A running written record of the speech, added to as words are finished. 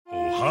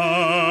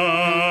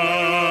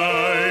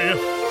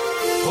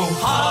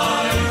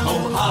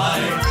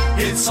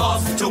it's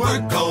off to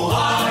work, go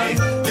high.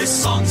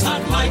 This song's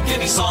not like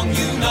any song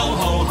you know,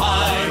 ho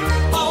high.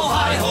 Ho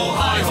high, ho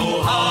high,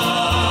 ho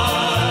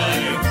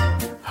high.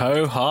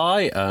 Ho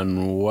hi,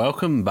 and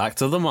welcome back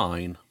to The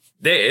Mine.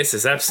 This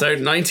is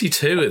episode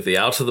 92 of the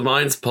Out of the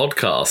Mines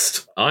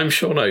podcast. I'm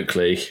Sean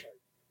Oakley.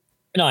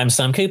 And I'm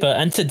Sam Cooper,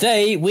 and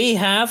today we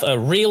have a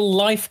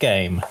real-life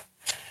game.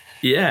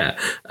 Yeah,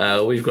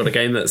 we've got a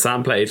game that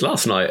Sam played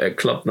last night at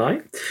Club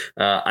Night.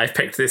 I've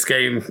picked this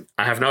game.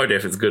 I have no idea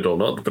if it's good or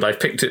not, but I've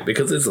picked it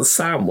because it's a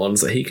Sam one,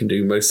 so he can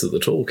do most of the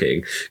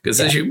talking. Because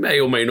as you may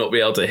or may not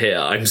be able to hear,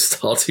 I'm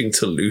starting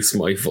to lose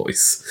my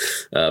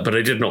voice. But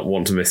I did not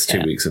want to miss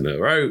 2 weeks in a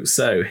row,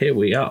 so here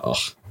we are.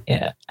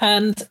 Yeah,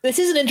 and this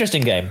is an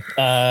interesting game.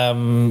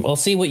 We'll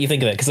see what you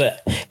think of it, because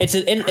it's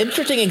an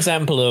interesting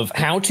example of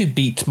how to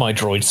beat my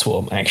droid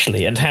swarm,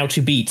 actually, and how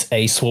to beat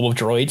a swarm of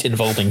droids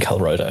involving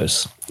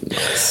Calrodos.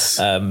 Nice.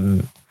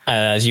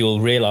 As you will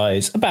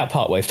realise about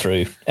partway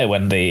through,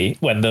 when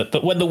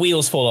the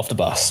wheels fall off the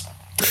bus.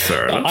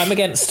 Fair enough. I'm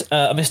against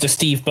Mr.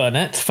 Steve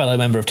Burnett, fellow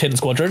member of Tin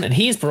Squadron, and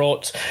he's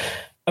brought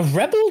a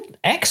Rebel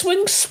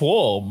X-Wing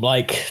swarm,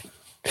 like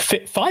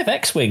 5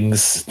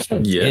 X-Wings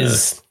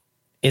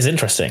is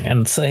interesting.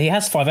 And so he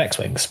has 5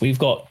 X-Wings. We've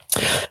got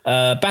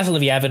Battle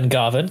of Yavin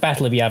Garvin,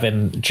 Battle of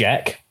Yavin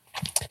Jack.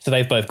 So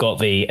they've both got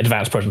the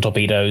advanced proton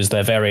torpedoes,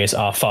 their various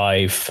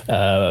R5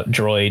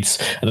 droids,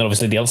 and then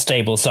obviously the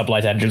unstable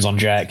sublight engines on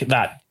Jack.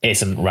 That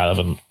isn't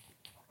relevant.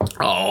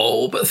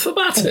 Oh, but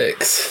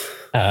thematics.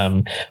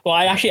 Well,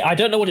 I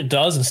don't know what it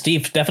does, and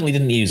Steve definitely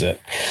didn't use it.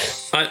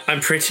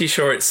 I'm pretty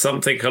sure it's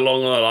something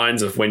along the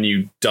lines of when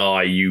you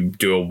die, you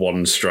do a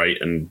 1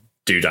 straight and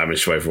do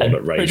damage to everyone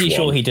at range 1. Pretty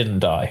sure he didn't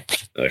die.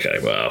 Okay,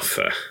 well,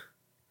 fair.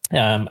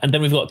 And then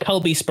we've got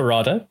Culby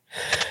Sperado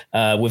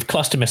with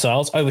cluster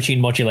missiles, overtune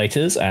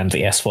modulators, and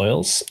the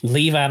S-foils.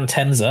 Levan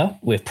Tenza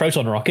with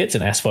proton rockets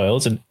and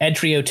S-foils, and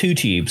Edrio 2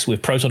 tubes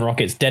with proton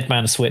rockets,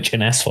 Deadman Switch,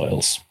 and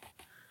S-foils.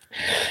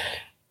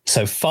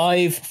 So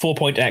 5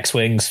 4-point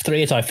X-Wings,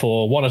 3 at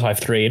I-4, 1 at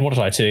I-3, and 1 at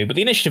I-2. But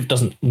the initiative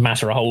doesn't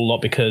matter a whole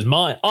lot because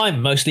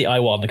I'm mostly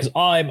I-1 because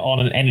I'm on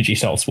an energy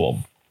cell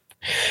swarm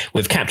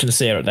with Captain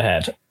Sear at the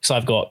head. So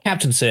I've got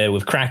Captain Sear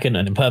with Kraken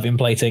and Impervium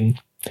plating,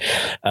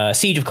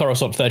 Siege of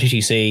Coruscant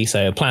 32C,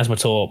 so plasma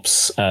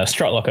torps,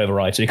 strut lock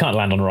override, so you can't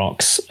land on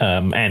rocks,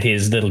 and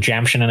his little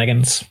jam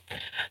shenanigans.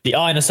 The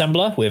Iron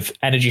Assembler with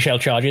energy shell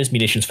charges,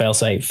 munitions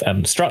failsafe,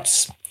 and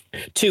struts.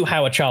 2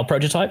 Howard Child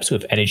prototypes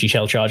with energy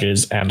shell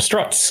charges and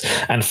struts,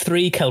 and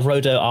 3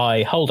 Kelrodo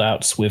Eye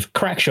holdouts with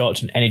crack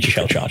shot and energy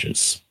shell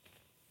charges.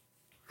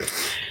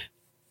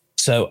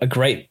 So a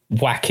great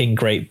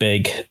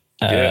big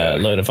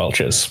load of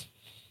vultures.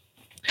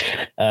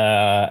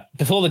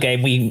 Before the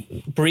game,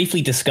 we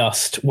briefly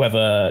discussed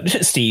whether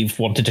Steve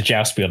wanted to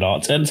joust me or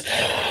not, and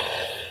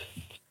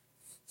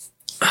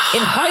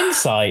in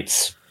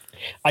hindsight,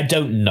 I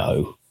don't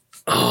know.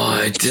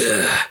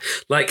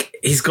 Like,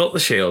 he's got the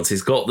shields,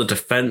 he's got the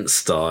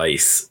defense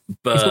dice,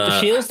 but he's got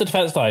the shields, the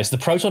defense dice, the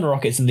proton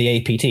rockets, and the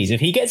APTs. If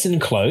he gets in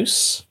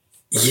close,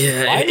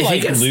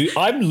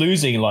 I'm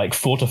losing like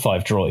 4 to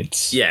 5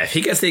 droids. Yeah, if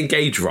he gets the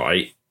engage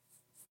right,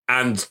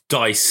 and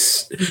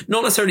dice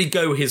not necessarily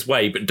go his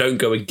way, but don't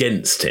go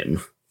against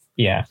him.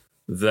 Yeah.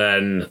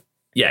 Then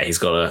he's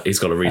got a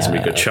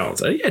reasonably good chance.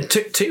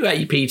 Two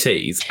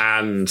APTs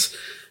and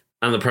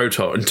the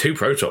proton and 2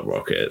 proton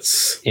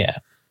rockets. Yeah.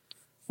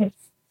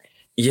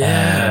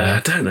 Yeah,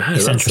 I don't know.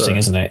 It's interesting,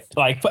 isn't it?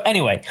 But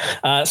anyway,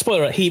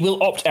 spoiler: he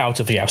will opt out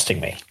of jousting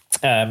me.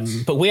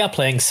 But we are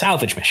playing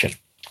salvage mission,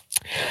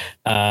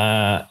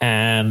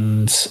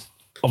 and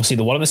obviously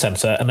the one in the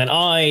center, and then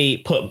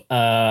I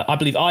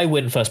believe I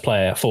win first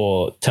player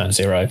for turn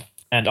 0,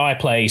 and I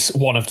place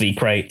one of the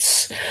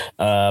crates,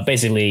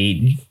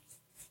 basically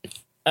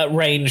at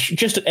range,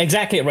 just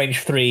exactly at range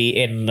 3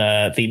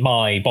 in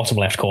my bottom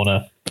left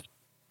corner.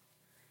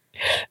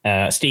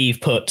 Steve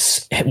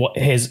puts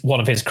one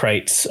of his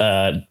crates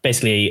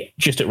basically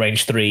just at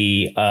range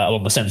 3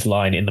 along the center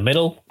line in the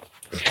middle.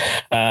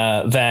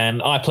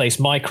 Then I place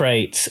my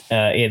crate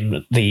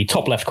in the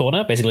top left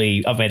corner.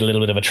 Basically, I've made a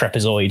little bit of a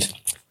trapezoid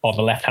on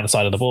the left-hand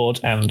side of the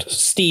board, and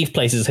Steve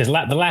places the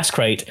last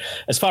crate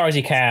as far as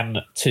he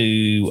can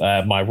to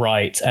my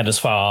right and as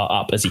far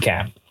up as he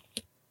can.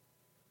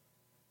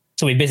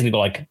 So we basically got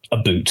like a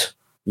boot,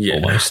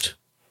 almost.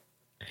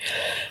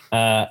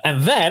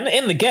 And then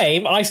in the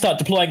game, I start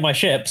deploying my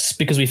ships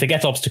because we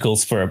forget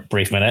obstacles for a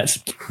brief minute.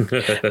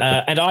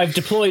 And I've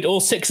deployed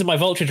all 6 of my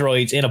Vulture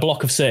droids in a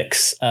block of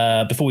 6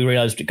 before we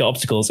realized we got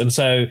obstacles. And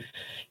so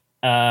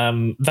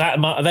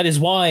that is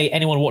why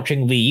anyone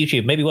watching the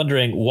YouTube may be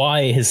wondering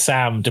why has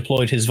Sam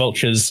deployed his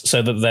Vultures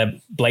so that they're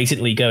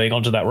blatantly going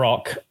onto that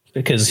rock,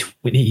 because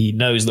he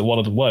knows that one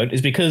of them won't,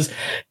 is because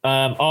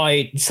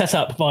I set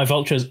up my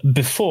Vultures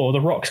before the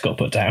rocks got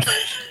put down.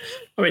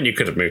 I mean, you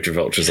could have moved your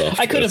Vultures off.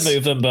 I could have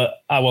moved them,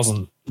 but I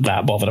wasn't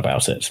that bothered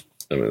about it.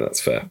 I mean,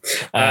 that's fair.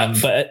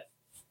 But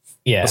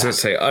Yeah. I was going to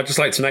say, I'd just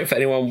like to note for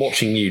anyone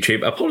watching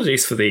YouTube,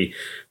 apologies for the,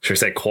 should we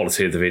say,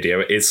 quality of the video.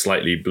 It is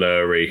slightly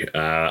blurry,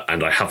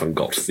 and I haven't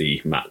got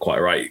the map quite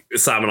right.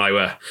 Sam and I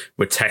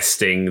were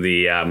testing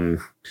the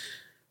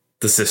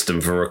system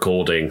for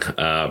recording.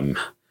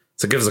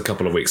 So give us a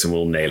couple of weeks and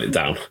we'll nail it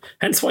down.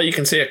 Hence why you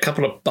can see a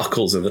couple of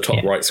buckles in the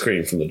top right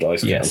screen from the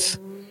dice. Yes.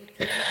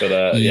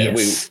 But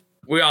Yes.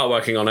 we are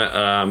working on it.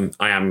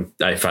 I am,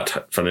 in fact,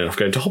 funny enough,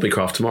 going to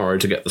Hobbycraft tomorrow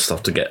to get the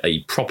stuff to get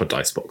a proper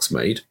dice box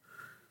made.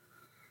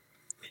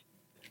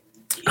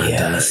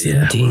 Yes,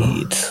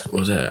 indeed.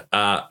 Was it?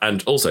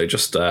 And also,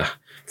 just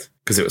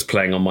because it was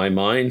playing on my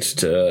mind,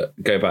 to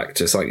go back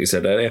to something you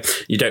said earlier,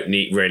 you don't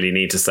really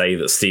need to say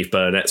that Steve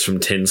Burnett's from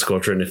Tin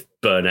Squadron. If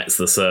Burnett's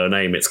the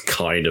surname, it's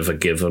kind of a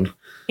given.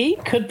 He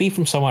could be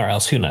from somewhere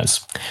else. Who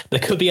knows? There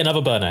could be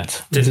another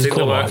Burnett. Didn't think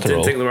there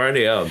were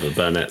any other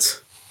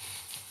Burnetts.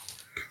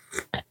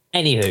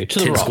 Anywho, to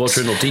the Tin rocks.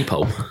 Squadron or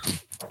Depot.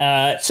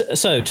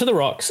 So to the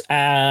rocks,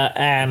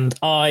 and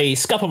I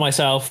scupper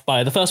myself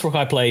by the first rock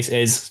I place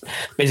is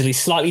basically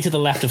slightly to the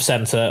left of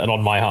center and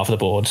on my half of the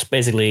board,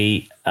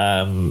 basically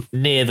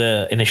near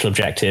the initial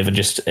objective and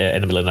just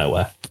in the middle of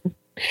nowhere.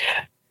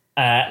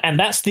 And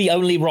that's the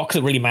only rock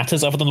that really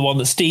matters, other than the one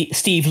that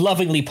Steve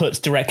lovingly puts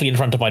directly in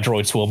front of my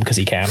droid swarm because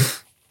he can.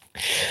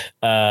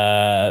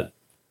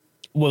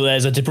 Well,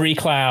 there's a debris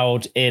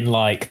cloud in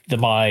like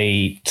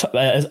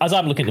as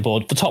I'm looking at the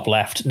board, the top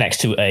left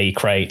next to a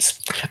crate,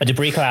 a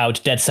debris cloud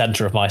dead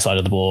center of my side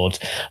of the board,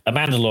 a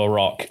Mandalore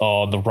rock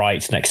on the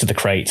right next to the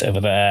crate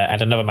over there,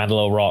 and another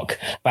Mandalore rock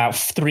about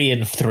 3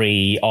 and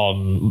 3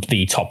 on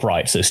the top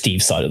right, so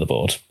Steve's side of the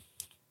board.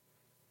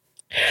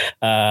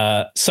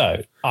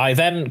 So I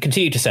then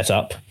continue to set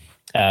up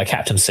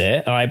Captain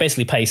Sear, and I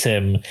basically place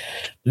him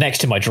next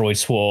to my droid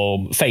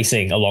swarm,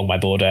 facing along my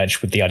board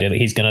edge, with the idea that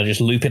he's going to just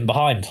loop in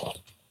behind.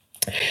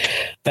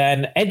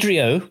 Then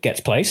Edrio gets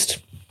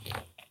placed,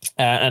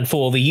 and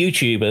for the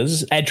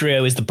YouTubers,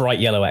 Edrio is the bright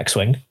yellow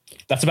X-wing.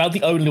 That's about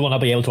the only one I'll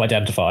be able to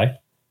identify.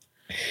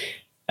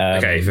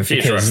 Okay, for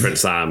future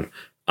reference, Sam,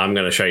 I'm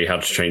going to show you how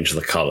to change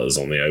the colours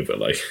on the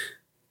overlay,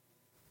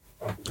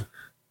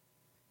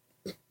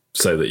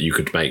 so that you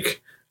could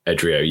make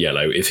Edrio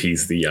yellow if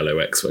he's the yellow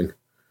X-wing.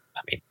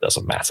 I mean, it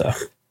doesn't matter.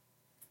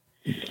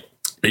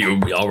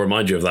 I'll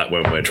remind you of that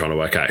when we're trying to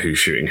work out who's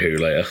shooting who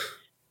later.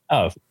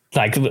 Oh,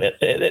 like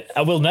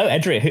I will know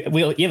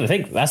Edrio. You ever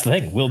think that's the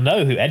thing? We'll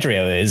know who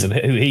Edrio is and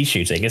who he's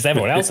shooting, because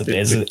everyone else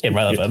is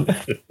irrelevant.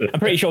 I'm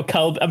pretty sure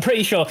so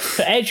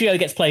Edrio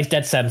gets placed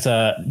dead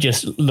center,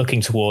 just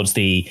looking towards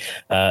the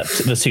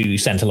 2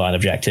 center line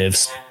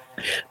objectives.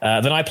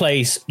 Then I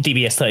place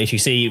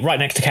DBS-32C right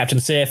next to Captain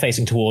Sear,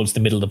 facing towards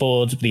the middle of the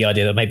board. The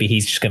idea that maybe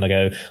he's just going to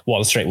go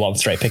one straight,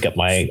 pick up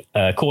my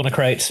corner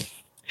crate.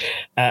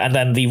 And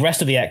then the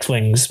rest of the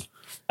X-Wings,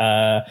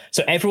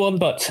 so everyone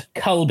but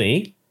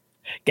Culby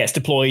gets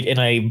deployed in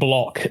a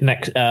block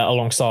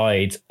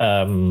alongside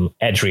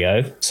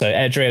Edrio. So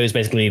Edrio is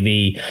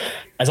basically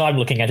as I'm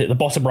looking at it, the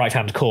bottom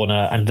right-hand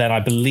corner, and then I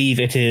believe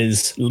it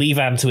is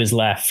Levan to his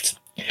left,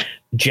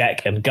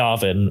 Jack and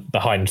Garvin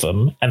behind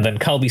them, and then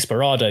Culby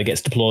Sperado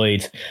gets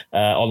deployed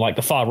on like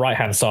the far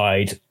right-hand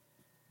side,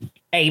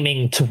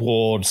 aiming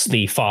towards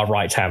the far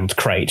right-hand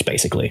crate,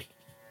 basically.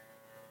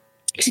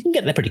 Because you can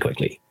get there pretty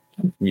quickly.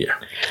 Yeah.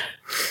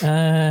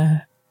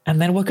 And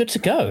then we're good to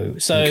go.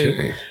 So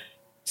Okay.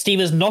 Steve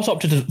has not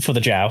opted for the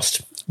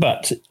joust,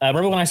 but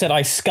remember when I said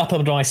I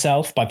scuppered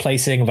myself by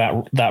placing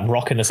that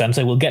rock in the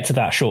center? We'll get to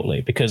that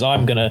shortly, because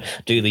I'm going to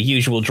do the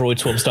usual droid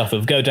swarm stuff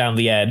of go down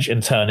the edge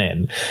and turn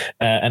in.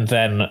 And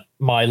then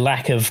my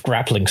lack of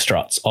grappling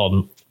struts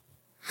on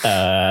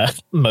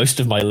most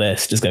of my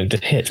list is going to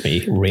hit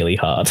me really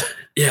hard.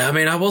 Yeah, I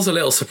mean, I was a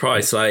little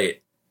surprised,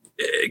 like,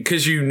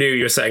 because you knew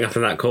you were setting up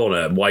in that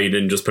corner, why you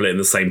didn't just put it in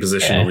the same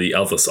position on the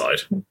other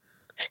side.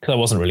 Because I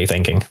wasn't really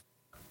thinking.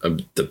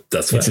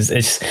 That's fair.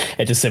 It's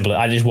just simple.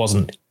 I just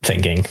wasn't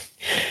thinking.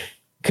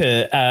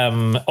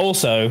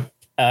 Also,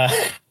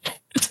 I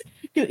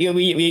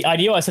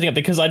knew I was setting up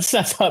because I'd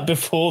set up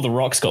before the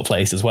rocks got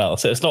placed as well.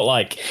 So it's not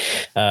like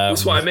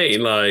That's what I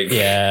mean. Like,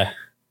 yeah.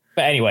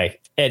 But anyway,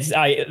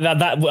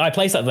 I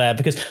placed that there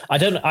because I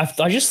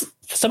just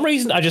for some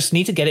reason I just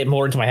need to get it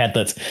more into my head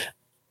that.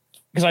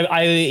 Because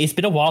it's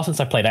been a while since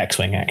I played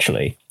X-Wing,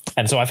 actually.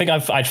 And so I think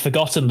I'd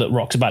forgotten that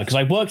rocks are bad, because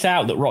I worked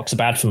out that rocks are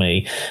bad for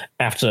me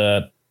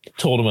after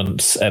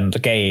tournaments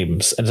and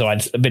games. And so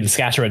I'd been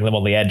scattering them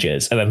on the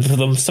edges. And then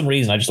for some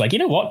reason, I just like, you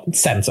know what?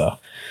 Center.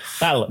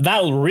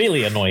 That'll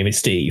really annoy me,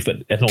 Steve, but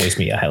it annoys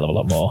me a hell of a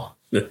lot more.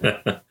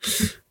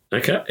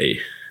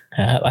 Okay.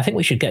 I think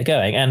we should get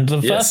going. And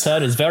the first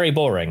turn is very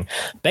boring.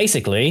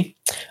 Basically,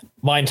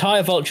 my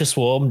entire Vulture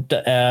Swarm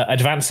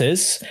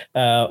advances,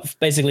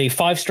 basically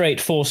 5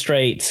 straight, 4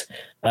 straight,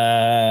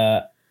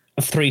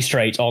 3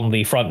 straight on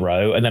the front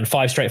row, and then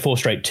 5 straight, 4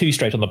 straight, 2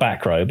 straight on the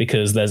back row,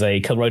 because there's a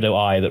Kelrodo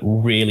Eye that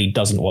really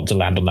doesn't want to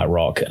land on that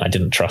rock, and I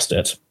didn't trust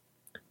it.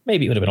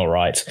 Maybe it would have been all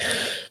right.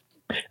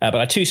 But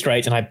I two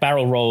straight, and I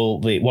barrel roll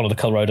one of the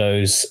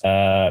Colrodos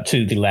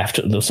to the left,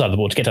 the side of the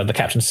board, to get under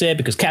Captain Sear,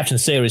 because Captain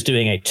Sear is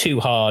doing a too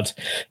hard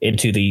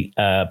into the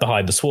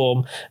behind the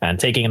swarm and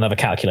taking another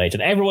calculate.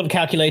 And everyone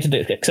calculated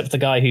it except the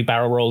guy who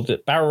barrel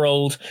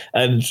rolled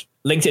and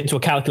linked it into a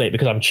calculate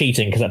because I'm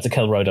cheating, because that's a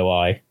Colrodo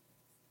eye.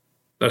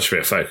 That should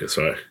be a focus,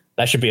 right?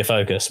 That should be a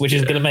focus, which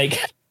is going to make...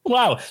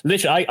 Wow,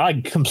 literally,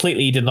 I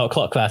completely did not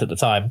clock that at the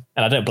time,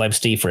 and I don't blame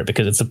Steve for it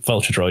because it's a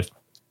Vulture droid.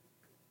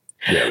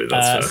 Yeah, I mean,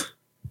 that's fair.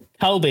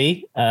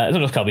 Colby,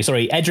 not Colby,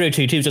 sorry, Edrio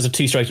 2 Tubes does a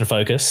two straight and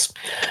focus.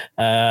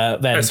 Then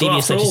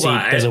Devious does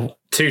a...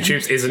 Two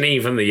Tubes isn't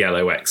even the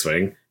yellow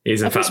X-Wing.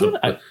 He's in fact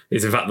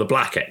the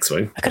black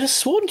X-Wing. I could have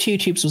sworn Two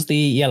Tubes was the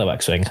yellow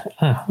X-Wing.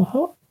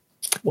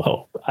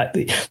 Well,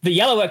 the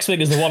yellow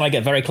X-Wing is the one I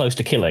get very close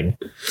to killing.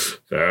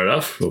 Fair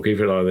enough. We'll keep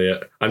an eye on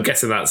the... I'm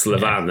guessing that's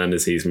Levan then,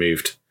 as he's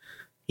moved.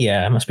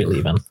 Yeah, it must be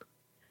Levan.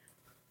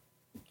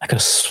 I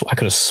could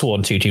have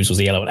sworn Two Tubes was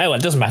the yellow one. Oh,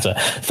 it doesn't matter.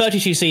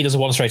 32C does a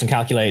one straight and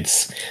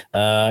calculates.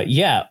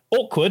 Yeah,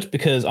 awkward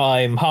because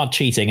I'm hard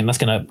cheating, and that's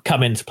going to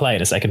come into play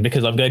in a second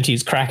because I'm going to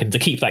use Kraken to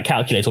keep that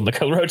calculate on the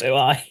Colrodo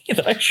eye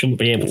that I shouldn't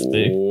be able to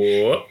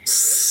do.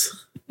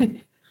 Whoops.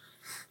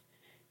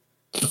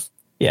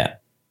 Yeah.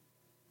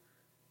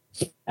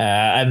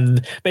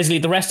 And basically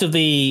the rest of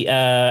the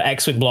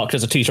X-Wing block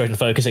does a two straight and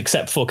focus,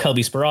 except for Kelby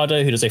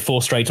Sperado, who does a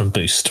four straight and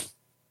boost.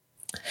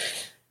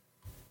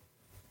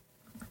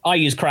 I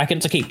use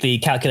Kraken to keep the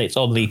calculates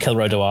on the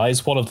Colrodo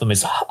eyes. One of them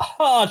is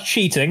hard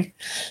cheating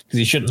because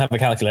he shouldn't have a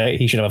calculate.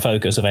 He should have a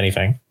focus, if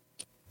anything.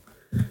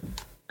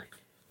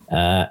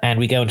 And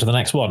we go into the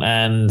next one.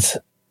 And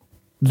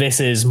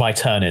this is my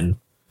turn-in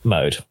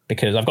mode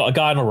because I've got a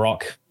guy on a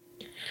rock.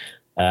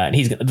 And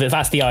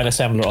that's the iron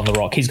assembler on the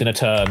rock. He's going to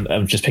turn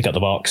and just pick up the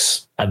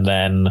box. And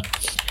then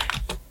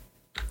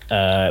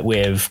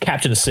with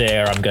Captain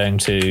Sear, I'm going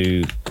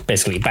to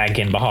basically bank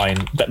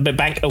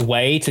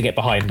away to get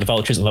behind the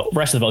vultures, and the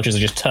rest of the vultures are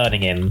just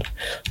turning in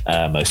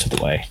most of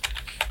the way.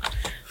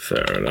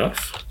 Fair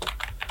enough.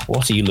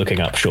 What are you looking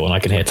up, Sean? I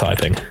can hear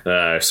typing.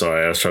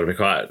 Sorry, I was trying to be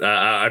quiet.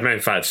 I'm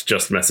in fact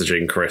just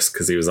messaging Chris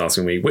because he was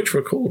asking me which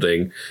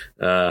recording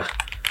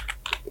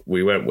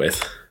we went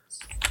with.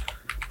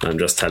 I'm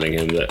just telling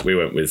him that we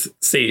went with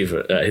Steve,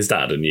 his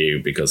dad, and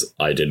you because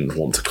I didn't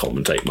want to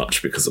commentate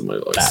much because of my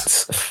voice.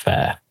 That's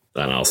fair.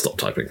 And I'll stop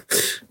typing.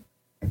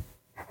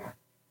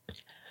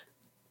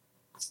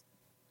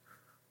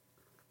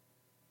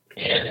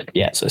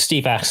 Yeah, so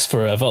Steve asks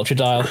for a vulture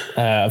dial,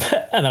 and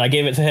then I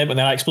give it to him, and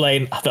then I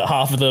explain that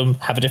half of them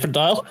have a different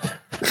dial.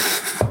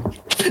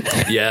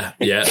 Yeah,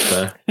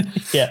 fair.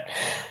 Yeah.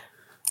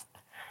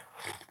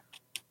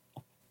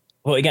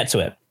 Well, we get to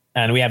it,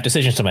 and we have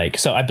decisions to make.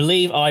 So I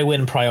believe I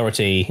win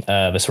priority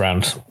this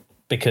round,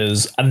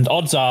 and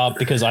odds are,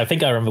 because I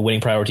think I remember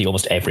winning priority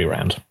almost every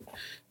round.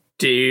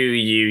 Do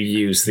you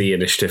use the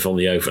initiative on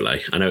the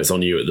overlay? I know it's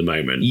on you at the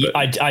moment.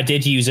 But... I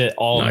did use it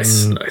on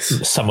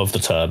nice. some of the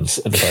turns,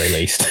 at the very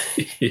least.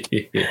 The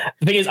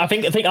thing is, I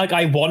think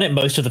I won it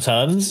most of the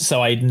turns,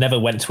 so I never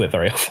went to it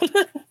very often.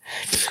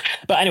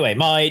 But anyway,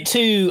 my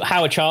two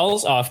Howard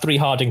Charles are three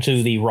harding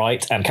to the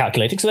right and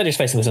calculating, so they're just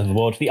facing the center of the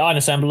board. The Iron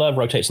Assembler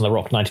rotates on the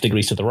rock 90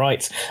 degrees to the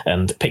right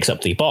and picks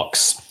up the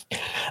box.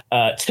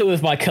 Two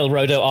of my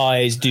Colrodo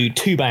eyes do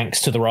two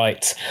banks to the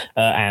right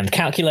and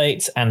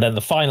calculate, and then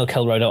the final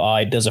Colrodo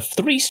eye does a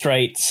three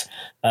straight,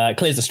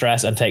 clears the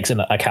stress, and takes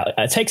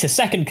a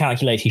second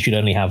calculate. He should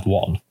only have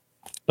one,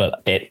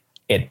 but it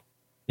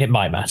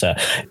might matter.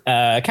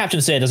 Captain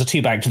Sear does a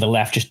two bank to the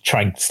left, just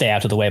trying to stay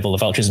out of the way of all the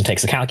vultures, and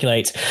takes the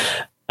calculate.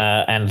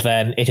 And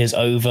then it is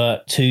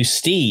over to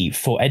Steve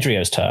for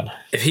Edrio's turn.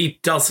 If he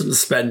doesn't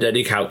spend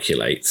any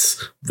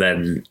calculates,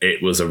 then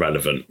it was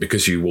irrelevant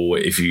because you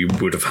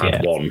would have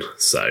had one.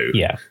 So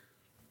yeah,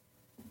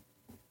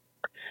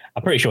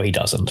 I'm pretty sure he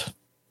doesn't.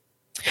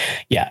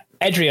 Yeah,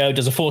 Edrio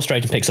does a four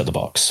straight and picks up the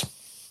box.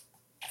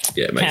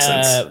 Yeah, it makes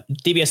sense.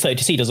 DBS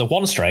 32C does a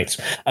one straight,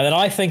 and then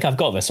I think I've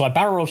got this. So I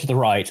barrel roll to the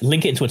right,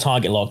 link it into a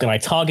target lock, and I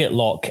target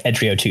lock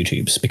Edrio 2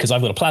 Tubes because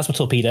I've got a plasma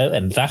torpedo,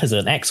 and that is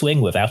an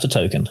X-Wing without a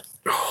token.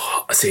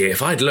 See,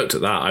 if I'd looked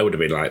at that, I would have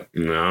been like,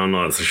 no, I'm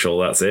not so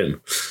sure that's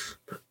in.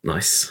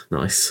 Nice.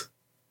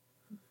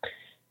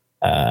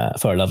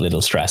 For a lovely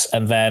little stress.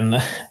 And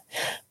then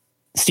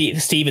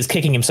Steve is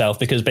kicking himself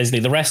because basically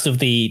the rest of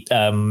the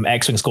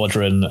X-Wing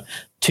squadron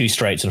two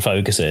straights and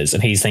focuses,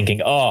 and he's thinking,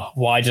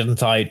 why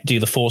didn't I do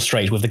the four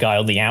straight with the guy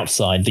on the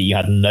outside that you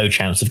had no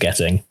chance of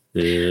getting?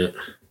 Yeah.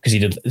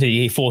 Because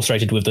he four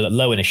straighted with the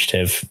low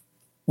initiative,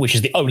 which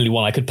is the only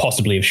one I could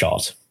possibly have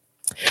shot.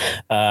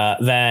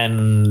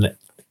 Then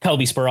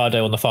Kelby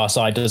Sperado on the far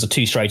side does a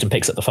two straight and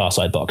picks up the far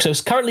side box. So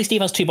currently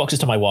Steve has two boxes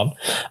to my one.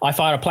 I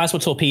fire a plasma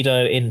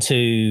torpedo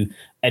into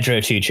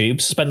Edrio 2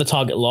 Tubes, spend the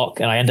target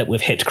lock, and I end up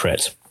with hit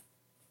crit.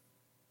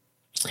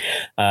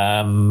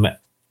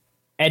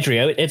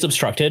 Edrio, it's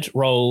obstructed,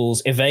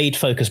 rolls evade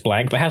focus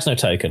blank, but has no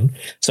token.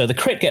 So the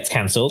crit gets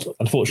cancelled,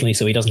 unfortunately,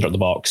 so he doesn't drop the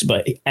box,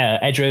 but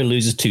Edrio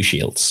loses two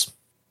shields.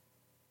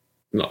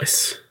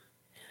 Nice.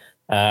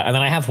 And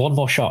then I have one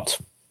more shot.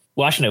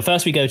 Well, actually, no,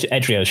 first we go to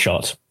Edrio's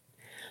shot.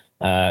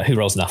 who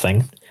rolls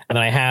nothing. And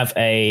then I have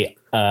a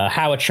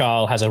Howard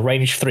Charl has a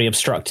range 3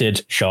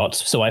 obstructed shot,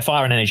 so I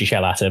fire an energy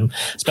shell at him,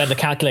 spend the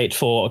calculate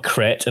for a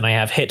crit, and I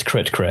have hit,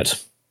 crit,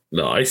 crit.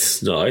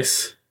 Nice.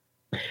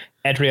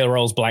 Edrio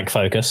rolls blank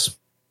focus.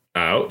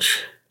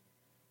 Ouch.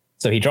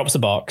 So he drops the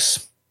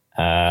box,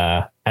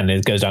 and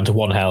it goes down to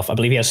 1 health. I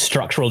believe he has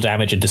structural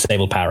damage and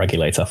disabled power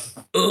regulator.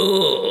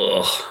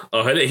 Ugh.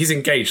 Oh, he's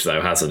engaged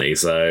though, hasn't he?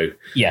 So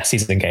Yes,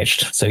 he's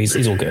engaged, so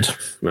he's all good.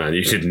 man,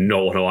 you did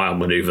not want to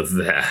outmaneuver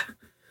there.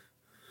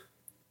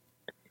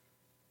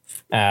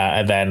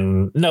 And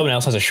then no one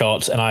else has a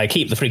shot, and I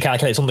keep the 3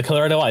 calculates on the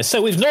Colorado Eyes.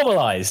 So we've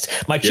normalized.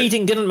 My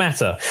cheating didn't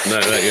matter. No,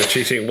 your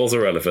cheating was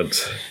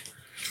irrelevant.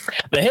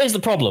 But here's the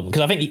problem,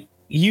 because I think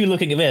you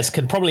looking at this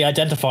can probably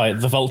identify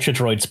the Vulture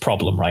Droid's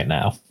problem right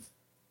now.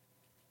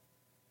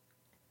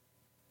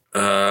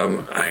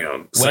 Hang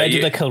on. Where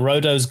do the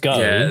Colrodos go?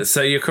 Yeah,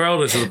 so your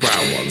Corollas are the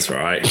brown ones,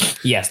 right?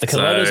 Yes, the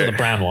Colrodos are the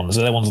brown ones.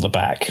 They're the ones at the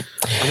back.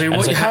 I mean,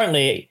 And so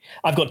currently,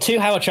 I've got 2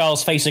 Howard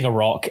Charles facing a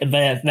rock, and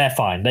they're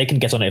fine. They can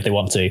get on it if they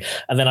want to.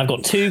 And then I've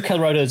got 2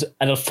 Colrodos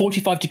at a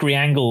 45-degree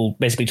angle,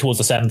 basically towards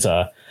the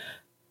center.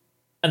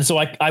 And so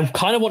I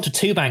kind of want to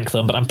 2-bank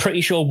them, but I'm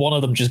pretty sure one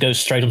of them just goes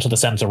straight onto the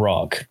center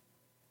rock.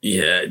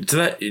 Yeah.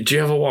 Do you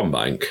have a 1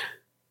 bank?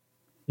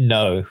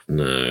 No.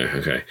 No.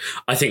 Okay.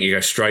 I think you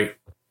go straight.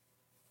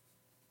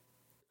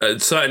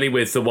 Certainly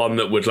with the one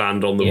that would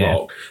land on the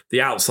rock.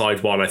 The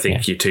outside one, I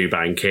think you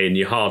 2-bank in.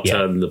 You hard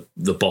turn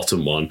the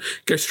bottom one.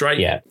 Go straight.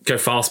 Yeah. Go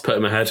fast. Put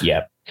him ahead.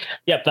 Yep,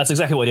 that's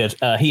exactly what he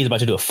did. He's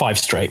about to do a 5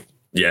 straight.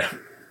 Yeah.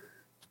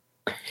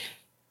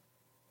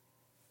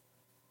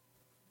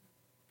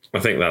 I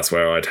think that's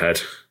where I'd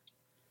head.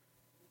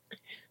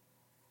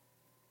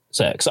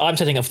 So I'm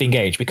setting up for the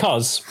engage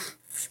because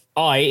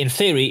I, in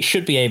theory,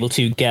 should be able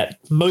to get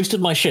most of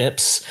my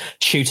ships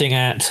shooting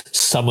at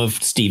some of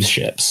Steve's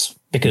ships.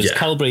 Because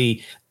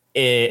Culbry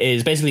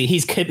is basically,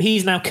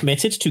 he's now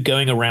committed to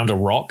going around a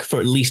rock for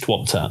at least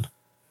 1 turn.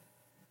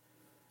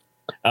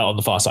 On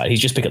the far side. He's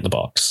just picked up the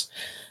box.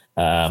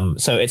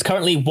 So it's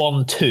currently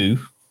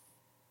 1-2.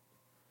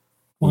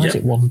 Why is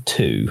it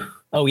 1-2?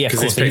 Oh, yeah, of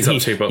course. He's picked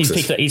up 2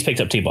 boxes. He's picked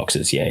up 2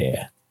 boxes,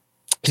 yeah.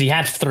 Because he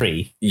had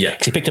 3. Yeah.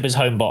 Because he picked up his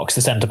home box,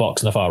 the center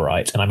box on the far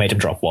right, and I made him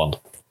drop 1.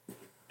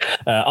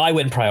 I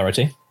win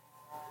priority.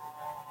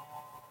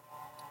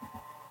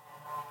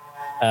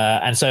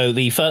 And so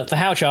the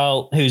Howard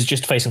Charl, who's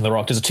just facing the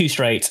rock, does a 2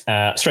 straight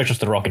onto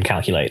the rock and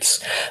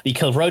calculates. The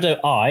Colrodo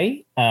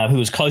Eye, who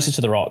is closer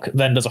to the rock,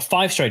 then does a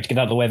 5 straight to get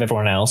out of the way of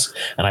everyone else.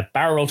 And I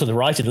barrel roll to the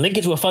right and link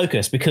it to a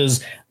focus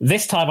because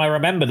this time I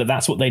remember that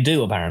that's what they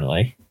do,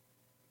 apparently.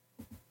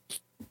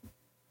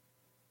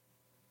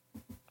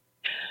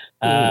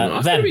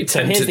 I'm going to be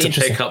tempted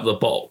to pick up the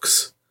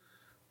box.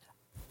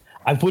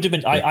 I would have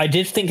been. I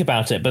did think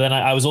about it, but then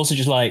I was also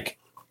just like,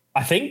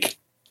 I think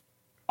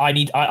I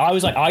need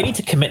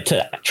to commit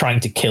to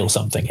trying to kill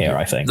something here.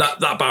 I think that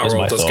barrel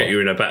roll does get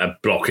you in a better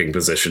blocking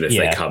position if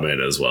they come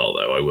in as well,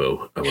 though. I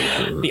will.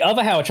 The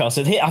other Howard Charl,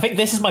 so here, I think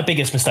this is my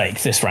biggest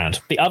mistake this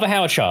round. The other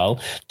Howard Charl,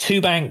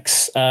 2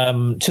 banks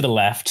to the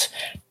left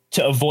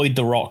to avoid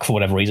the rock for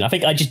whatever reason. I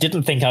think I just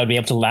didn't think I would be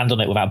able to land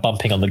on it without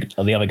bumping on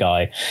the other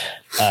guy.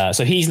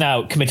 So he's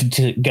now committed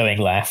to going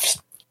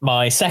left.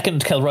 My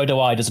second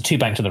Colrodo Eye does a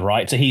 2-bank to the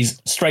right, so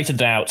he's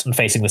straightened out and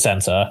facing the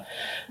center.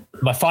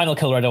 My final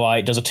Colrodo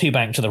Eye does a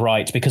 2-bank to the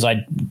right because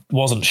I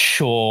wasn't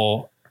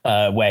sure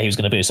where he was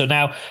going to be. So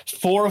now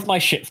 3 of my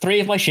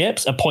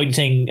ships are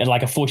pointing at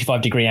like a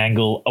 45-degree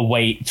angle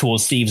away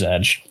towards Steve's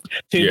edge.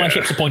 2 of my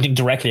ships are pointing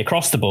directly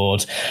across the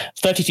board.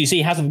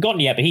 32C hasn't gone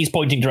yet, but he's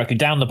pointing directly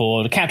down the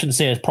board. Captain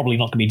Sear is probably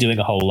not going to be doing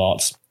a whole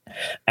lot.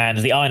 And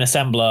the Iron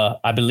Assembler,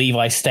 I believe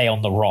I stay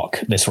on the rock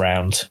this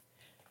round.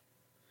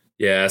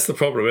 Yeah, it's the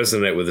problem,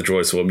 isn't it, with the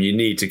droid swarm? You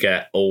need to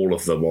get all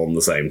of them on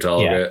the same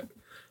target.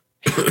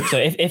 Yeah. So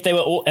if they were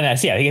all... And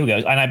here we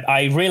go. And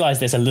I realized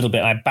this a little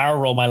bit. I barrel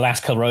roll my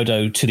last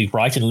Colrodo to the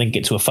right and link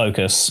it to a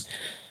focus.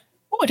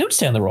 Oh, I don't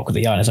stay on the rock with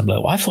the Iron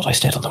Assembler. I thought I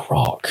stayed on the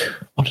rock.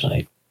 What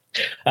did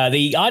I...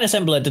 the Iron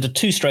Assembler did a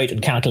 2 straight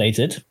and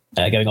calculated,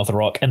 going off the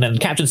rock. And then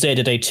Captain Sear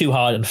did a 2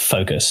 hard and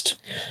focused.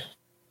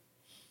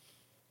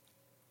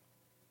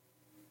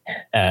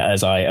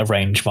 As I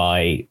arrange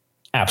my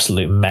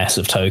absolute mess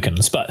of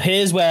tokens. But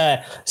here's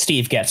where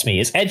Steve gets me,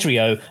 is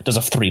Edrio does a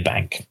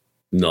 3-bank.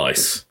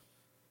 Nice.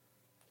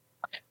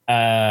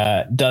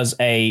 Does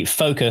a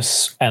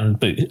focus and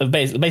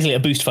basically a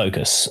boost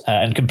focus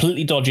and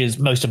completely dodges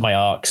most of my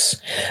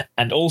arcs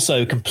and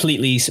also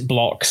completely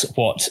blocks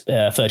what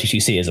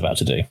 32C is about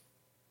to do.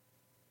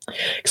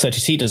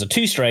 32C does a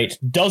 2 straight,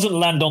 doesn't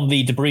land on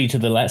the debris to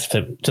the left,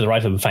 to the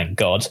right of him, thank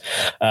God,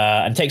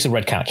 and takes a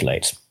red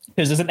calculate.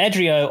 Because there's an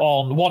Edrio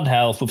on 1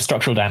 health with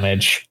structural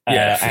damage.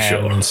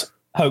 Sure.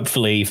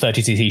 Hopefully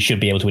 30cc should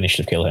be able to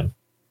initiative kill him.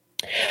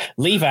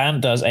 Levan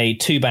does a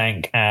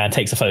 2-bank and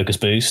takes a focus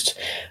boost.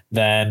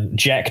 Then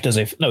Jack does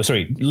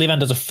Levan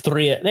does a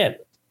 3...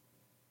 it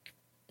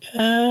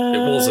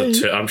was a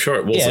 2. I'm sure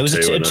it was it was a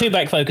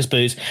 2-bank focus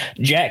boost.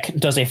 Jack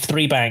does a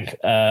 3-bank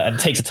and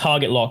takes a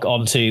target lock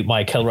onto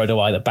my Colrodo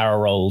Eye that barrel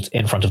rolled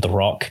in front of the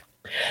rock.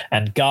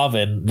 And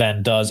Garvin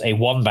then does a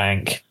 1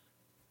 bank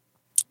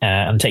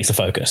and takes the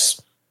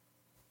focus.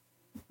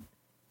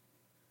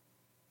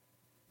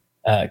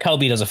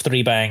 Colby does a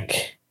 3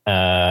 bank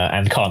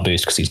and can't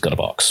boost because he's got a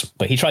box.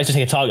 But he tries to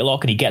take a target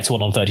lock and he gets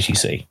one on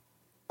 32C.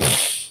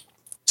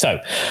 So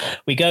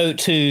we go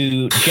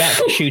to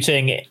Jack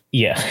shooting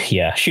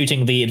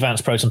the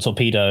advanced proton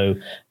torpedo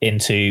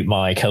into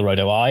my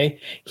Kelrodo eye.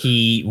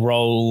 He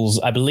rolls,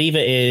 I believe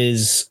it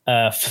is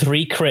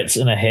 3 crits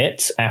and a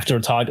hit after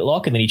a target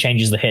lock, and then he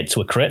changes the hit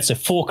to a crit. So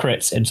 4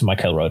 crits into my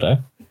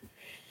Kelrodo.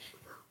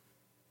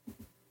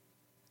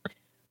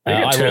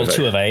 I roll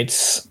 2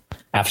 evades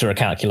after a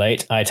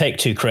calculate. I take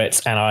 2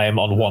 crits and I am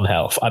on 1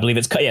 health. I believe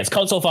it's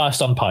console fire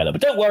stun pilot,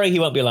 but don't worry,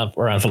 he won't be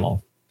around for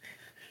long.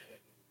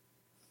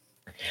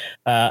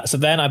 So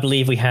then I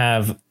believe we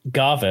have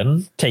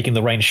Garvin taking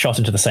the range shot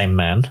into the same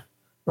man.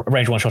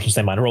 Range 1 shot into the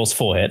same man. Rolls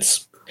 4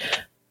 hits.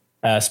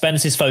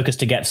 Spends his focus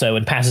to get so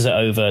and passes it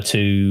over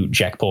to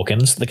Jack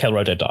Porkins. The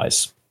Kelrodo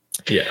dies.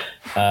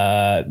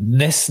 Yeah.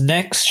 This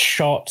next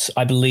shot,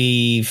 I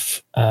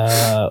believe...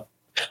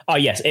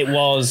 yes, it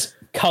was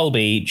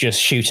Colby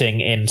just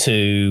shooting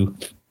into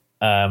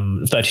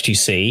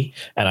 32C,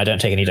 and I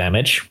don't take any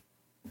damage.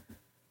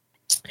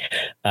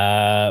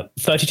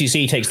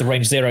 32C takes the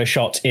range 0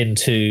 shot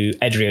into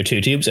Edrio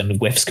 2 tubes and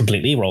whiffs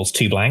completely, rolls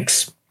 2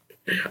 blanks.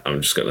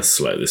 I'm just going to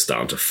slow this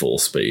down to 4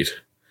 speed.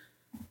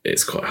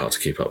 It's quite hard to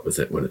keep up with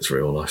it when it's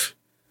real life.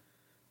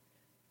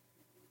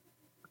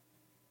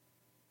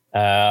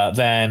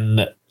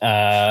 Then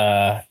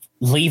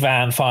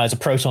Levan fires a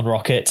proton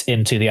rocket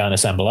into the ion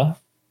assembler.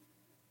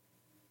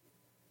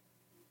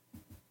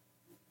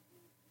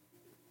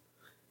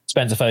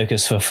 Spends a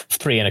focus for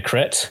 3 and a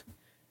crit.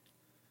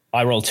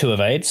 I roll 2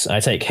 evades.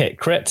 I take hit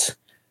crit,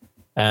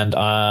 and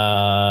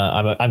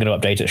I'm going to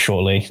update it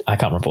shortly. I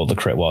can't remember what the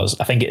crit was.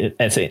 I think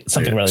it's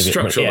something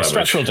relatively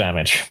structural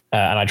damage.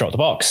 And I drop the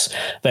box.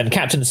 Then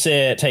Captain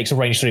Sear takes a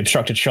range 3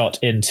 obstructed shot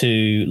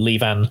into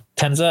Levan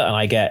Tenza, and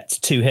I get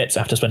 2 hits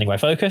after spending my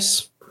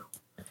focus.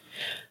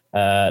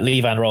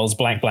 Levan rolls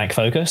blank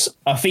focus.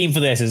 Our theme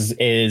for this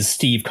is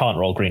Steve can't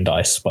roll green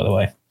dice, by the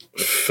way.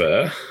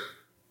 Fair.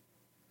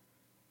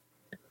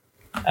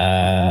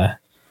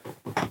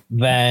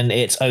 Then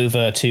it's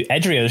over to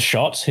Edrio's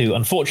shot, who,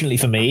 unfortunately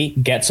for me,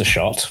 gets a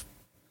shot.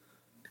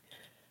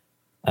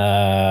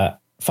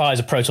 Fires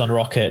a proton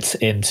rocket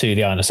into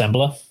the ion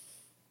assembler.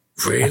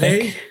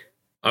 Really?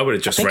 I would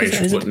have just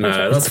ranged...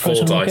 No, that's 4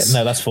 dice. Rocket?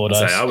 No, that's 4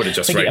 dice. I would have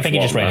just ranged I think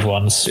he just ranged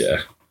ones.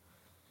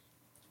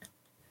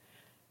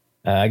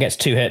 Yeah. Gets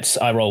 2 hits.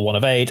 I roll 1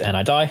 evade, and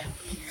I die.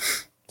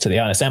 So the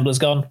ion assembler's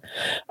gone.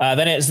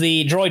 Then it's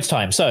the droid's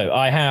time. So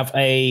I have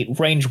a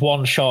range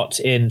 1 shot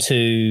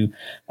into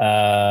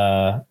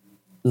Levan,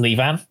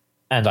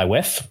 and I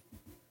whiff,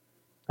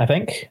 I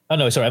think. Oh,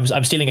 no, sorry,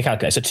 I'm stealing a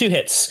calculator. So 2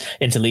 hits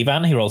into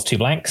Levan. He rolls 2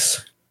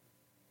 blanks.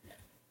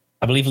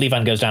 I believe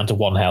Levan goes down to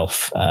 1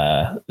 health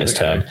this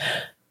turn.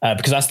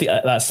 Because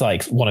that's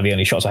like one of the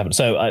only shots I haven't.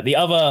 So the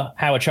other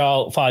Howard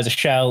Charles fires a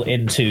shell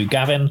into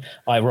Gavin.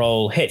 I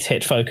roll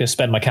hit focus,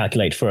 spend my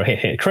calculate for a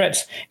hit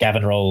crit.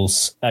 Garvin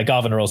rolls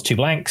 2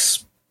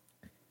 blanks.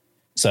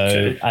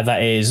 So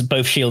that is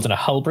both shields and a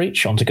hull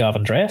breach onto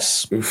Garvin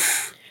Dreas.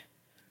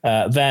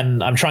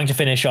 Then I'm trying to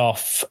finish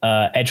off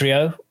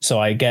Edrio. So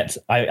I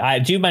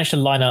do manage to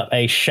line up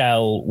a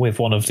shell with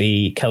one of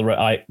the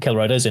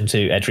Kelrodos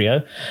into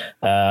Edrio.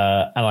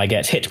 And I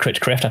get hit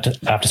crit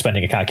after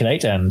spending a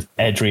calculate, and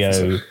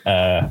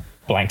Edrio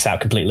blanks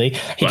out completely.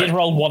 He did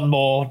roll 1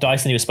 more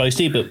dice than he was supposed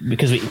to, but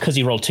because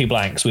he rolled 2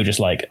 blanks, we were just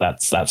like,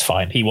 that's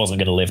fine. He wasn't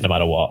going to live no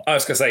matter what. I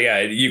was going to say,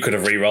 yeah, you could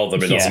have re-rolled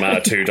them. It doesn't matter.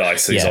 2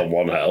 dice, he's on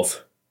 1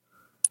 health.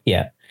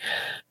 Yeah.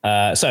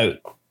 So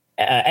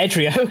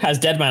Edrio has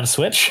Dead Man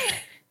Switch.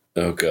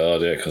 Oh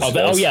god,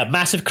 yeah.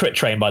 Massive crit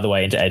train, by the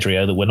way, into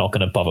Edrio that we're not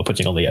going to bother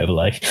putting on the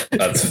overlay.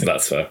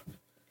 That's fair.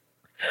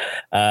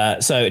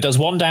 So it does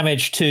 1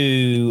 damage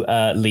to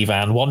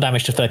Levan, 1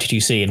 damage to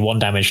 32C, and 1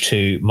 damage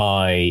to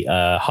my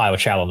Hiowa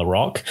Shell on the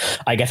rock.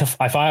 I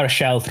fire a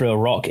shell through a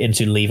rock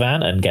into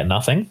Levan and get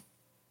nothing.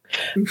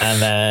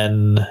 And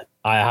then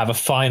I have a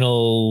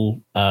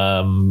final...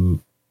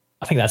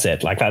 I think that's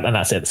it, like that, and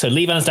that's it. So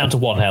Levan's down to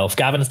 1 health.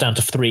 Gavin's down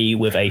to 3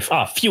 with a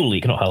fuel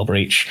leak, not hull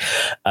breach.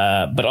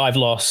 But I've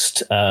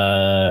lost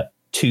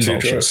 2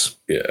 vultures.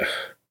 Yeah,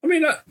 I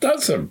mean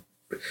that's a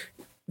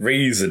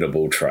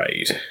reasonable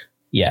trade.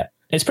 Yeah,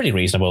 it's pretty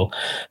reasonable.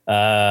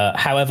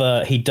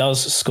 However, he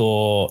does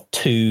score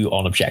 2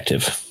 on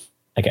objective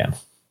again.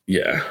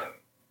 Yeah,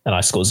 and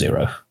I score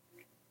 0.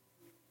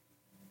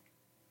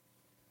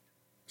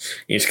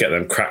 You need to get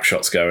them crack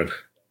shots going.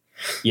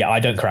 Yeah, I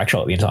don't crack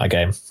shot the entire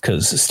game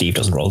because Steve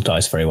doesn't roll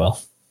dice very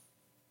well.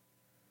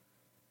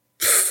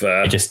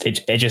 Fair. So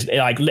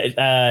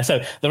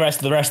the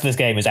rest of this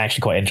game is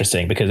actually quite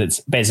interesting because it's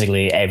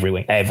basically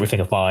everything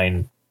of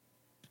mine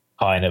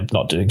kind of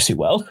not doing too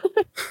well.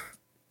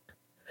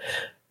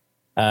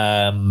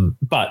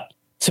 But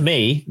to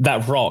me,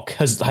 that rock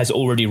has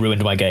already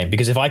ruined my game,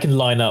 because if I can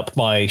line up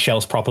my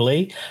shells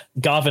properly,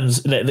 Garvin's,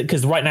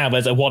 because right now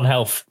there's a 1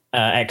 health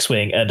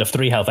X-Wing and a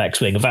 3 health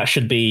X-Wing. That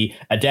should be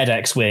a dead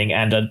X-Wing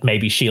and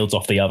maybe shields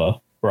off the other,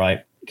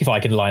 right? If I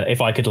could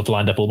have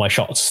lined up all my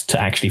shots to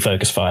actually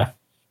focus fire.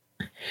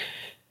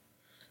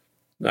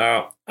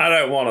 Now, I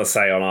don't want to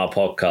say on our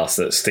podcast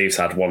that Steve's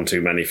had one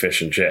too many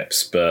fish and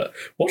chips, but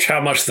watch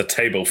how much the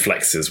table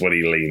flexes when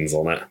he leans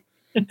on it.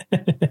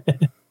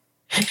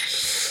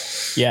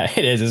 Yeah,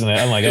 it is, isn't it?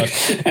 Oh my god.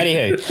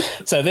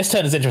 Anywho, so this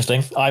turn is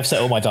interesting. I've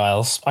set all my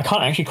dials. I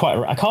can't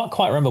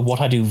quite remember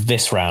what I do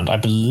this round. I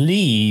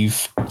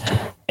believe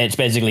it's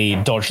basically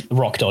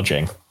rock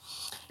dodging.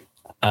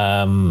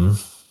 I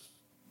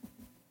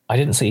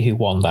didn't see who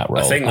won that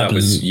roll. I think that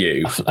was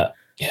you.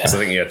 Yeah. So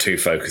I think you had 2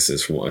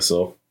 focuses from what I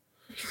saw.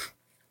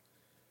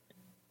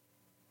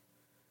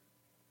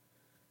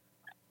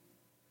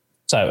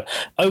 So,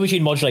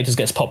 Aubergine Modulators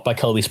gets popped by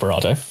Colby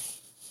Sperado.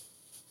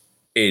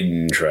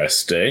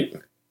 Interesting.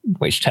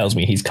 Which tells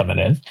me he's coming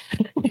in.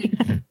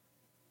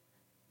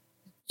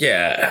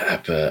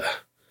 Yeah, but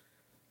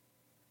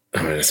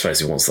I mean, I suppose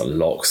he wants the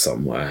lock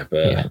somewhere,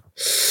 but Yeah.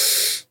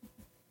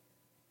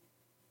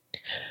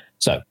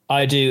 So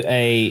I do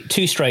a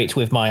 2 straight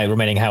with my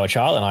remaining Howard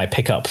Child, and I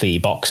pick up the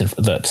box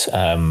that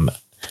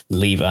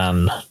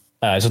Levan,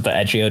 so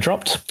that Edgio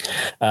dropped.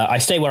 I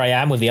stay where I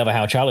am with the other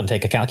Howard Child and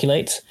take a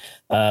calculate.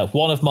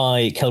 One of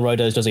my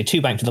Kelrodos does a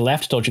 2 bank to the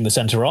left, dodging the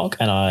center rock,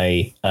 and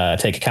I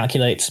take a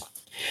calculate.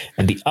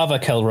 And the other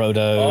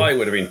Kelrodo, I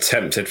would have been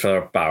tempted for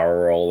a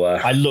barrel roll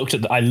there. I looked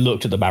at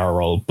the barrel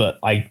roll, but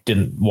I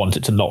didn't want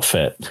it to not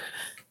fit.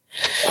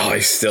 I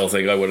still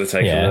think I would have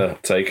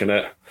taken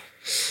it.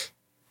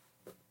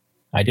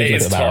 I did It look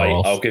is at the barrel tight.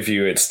 roll. I'll give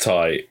you it's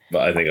tight,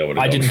 but I think I would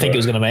have. I didn't think it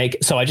was going going to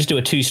make, so I just do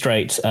a 2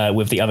 straight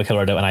with the other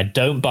Kelrodo, and I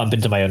don't bump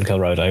into my own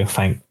Kelrodo,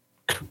 thank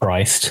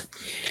Christ.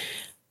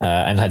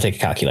 And I take a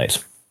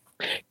calculate.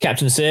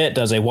 Captain Sear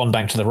does a 1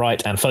 bank to the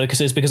right and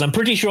focuses, because I'm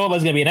pretty sure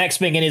there's going to be an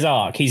X-Wing in his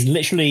arc. He's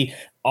literally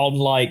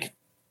on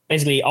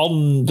basically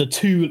on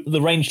the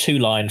range 2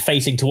 line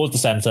facing towards the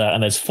center,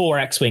 and there's 4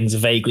 X-Wings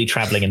vaguely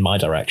traveling in my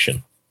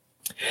direction.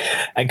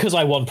 And because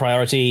I won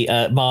priority,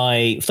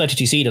 my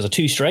 32C does a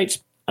 2 straight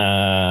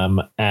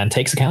and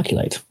takes a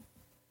calculate.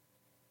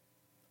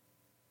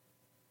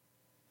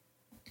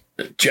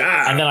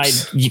 Jam. And then I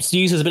use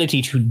his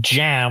ability to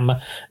jam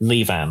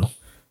Levan.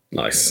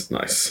 Nice.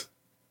 I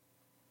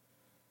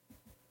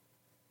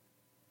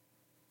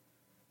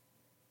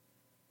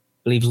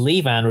believe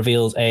Levan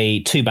reveals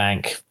a 2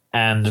 bank,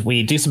 and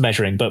we do some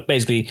measuring, but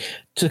basically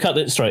to cut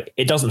the story,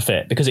 it doesn't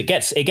fit because it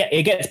gets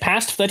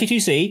past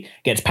 32C,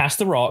 gets past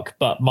the rock,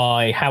 but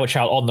my Howard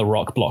Child on the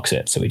rock blocks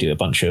it. So we do a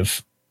bunch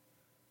of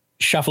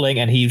shuffling,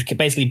 and he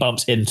basically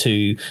bumps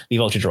into the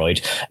Vulture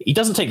Droid. He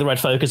doesn't take the red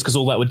focus because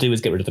all that would do is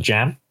get rid of the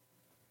jam.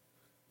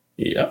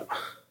 Yep.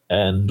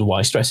 And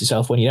why stress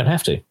yourself when you don't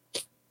have to?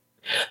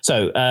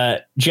 So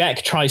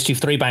Jack tries to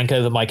 3 bank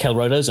over my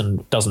Kelrodos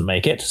and doesn't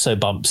make it, so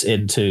bumps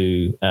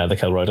into the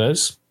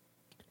Kelrodos.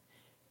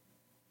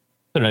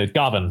 No,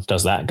 Garvin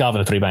does that.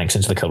 Garvin 3 banks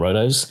into the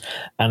Kelrodos.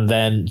 And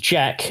then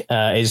Jack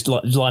is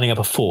lining up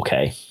a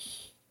 4K.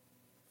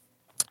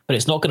 But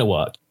it's not going to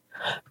work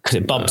because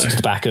it bumps into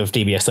the back of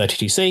DBS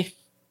 32C.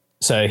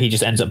 So he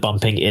just ends up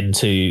bumping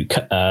into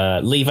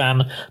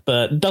Levan,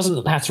 but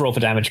doesn't have to roll for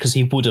damage because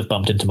he would have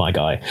bumped into my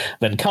guy.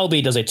 Then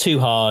Colby does a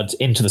 2 hard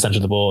into the center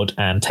of the board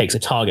and takes a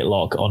target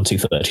lock onto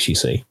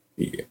 32C.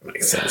 Yeah,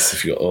 makes sense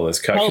if you got all those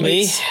Colby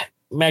calculations.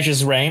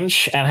 measures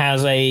range and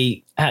has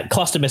a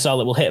cluster missile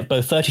that will hit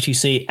both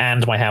 32C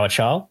and my Howard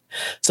Child.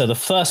 So the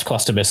first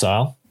cluster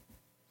missile,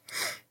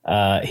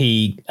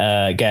 he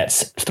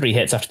gets 3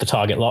 hits after the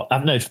target lock.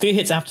 3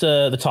 hits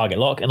after the target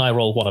lock, and I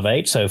roll 1 of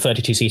 8, so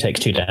 32C takes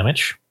 2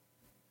 damage.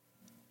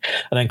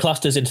 And then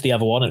clusters into the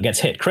other one and gets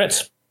hit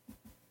crit.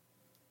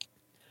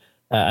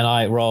 And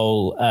I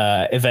roll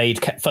evade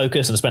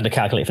focus and spend a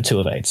calculate for 2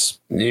 evades.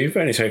 You've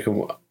only taken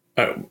one.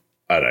 Oh,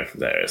 I know.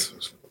 There it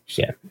is.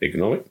 Yeah.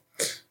 Ignore it.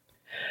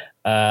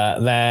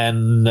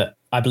 Then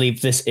I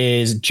believe this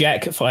is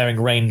Jack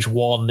firing range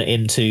 1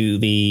 into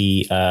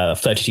the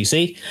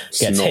 32C.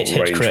 Gets not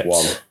hit range crit.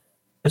 1.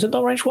 Is it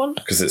not range 1?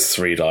 Because it's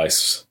 3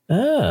 dice.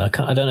 I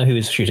don't know who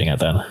he's shooting at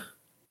then.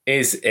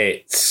 Is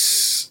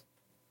it...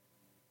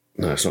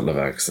 No, it's not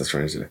Levax. That's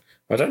range 2.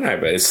 I don't know,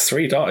 but it's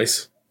 3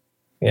 dice.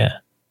 Yeah.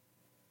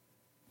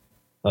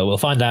 Well, we'll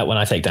find out when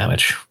I take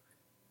damage.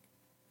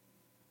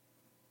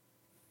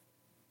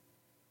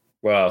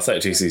 Well,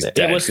 32C's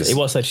dead. It was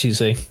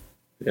 32C.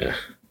 Yeah.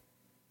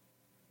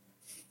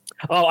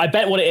 Oh, I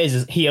bet what it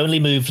is he only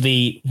moved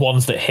the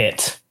ones that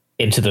hit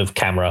into the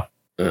camera.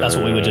 That's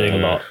what we were doing a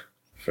lot.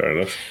 Fair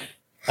enough.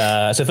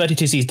 So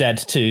 32C's dead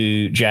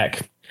to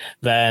Jack.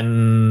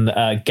 Then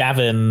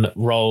Gavin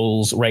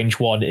rolls range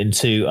 1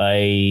 into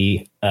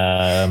a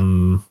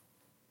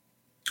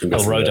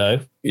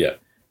Rodo. Yeah.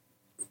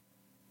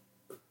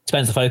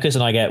 Spends the focus,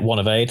 and I get 1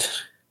 evade.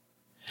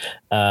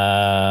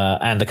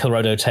 and the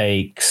Colorado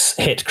takes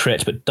hit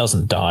crit but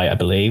doesn't die, I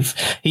believe.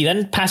 He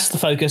then passes the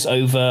focus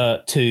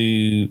over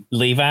to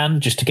Levan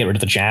just to get rid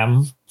of the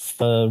jam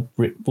for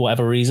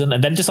whatever reason,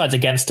 and then decides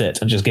against it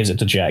and just gives it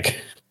to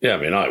Jack. Yeah, I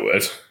mean, I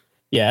would.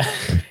 Yeah.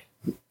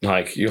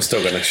 Like, you're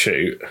still going to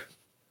shoot.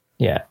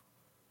 Yeah.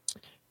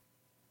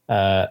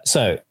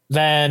 So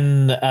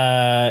then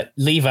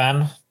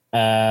Levan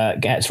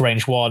gets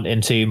range 1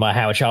 into my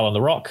Howard Charl on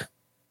the rock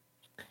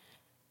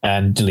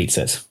and deletes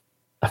it.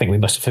 I think we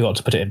must have forgot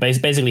to put it in.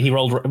 Basically, he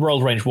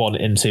rolled range 1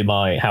 into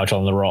my Howard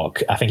Charl on the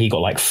rock. I think he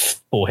got like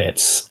 4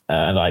 hits,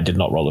 and I did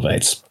not roll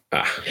evades.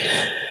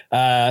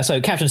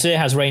 So Captain Sear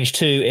has range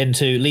 2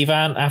 into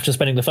Levan. After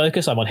spending the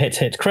focus, I'm on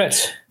hit,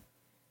 crit.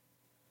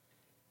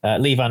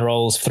 Levan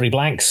rolls 3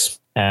 blanks,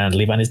 and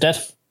Levan is dead.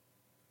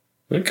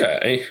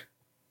 Okay.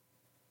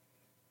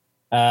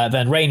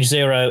 Then range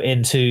 0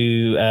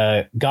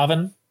 into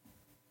Garvin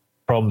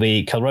from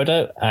the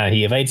Colorado.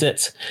 He evades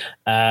it.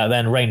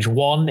 Then range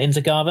 1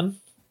 into Garvin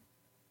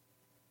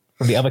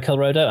from the other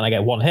Colorado, and I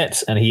get 1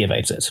 hit, and he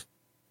evades it.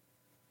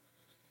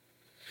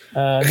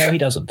 No, he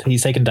doesn't.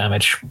 He's taken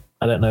damage.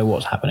 I don't know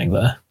what's happening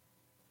there.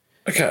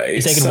 Okay.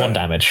 He's taken 1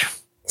 damage.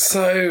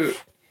 So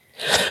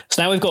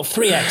now we've got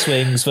 3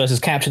 X-Wings versus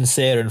Captain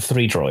Sear and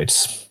 3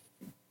 droids.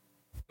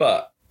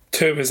 But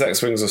 2 of his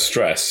X-Wings are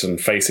stressed and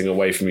facing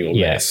away from your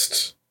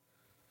list.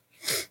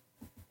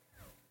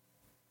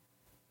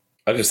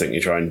 I just think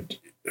you try and...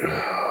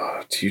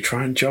 do you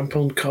try and jump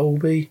on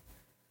Colby?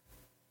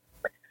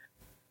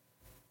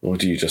 Or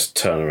do you just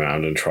turn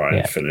around and try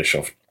and finish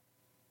off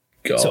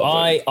Garvin? So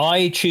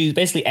I choose...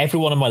 Basically,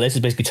 everyone on my list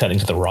is basically turning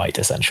to the right,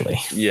 essentially.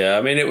 Yeah,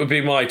 I mean, it would be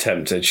my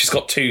tempted. She's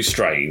got 2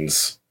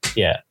 strains.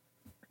 Yeah.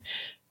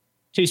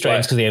 2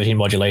 strains because the overheat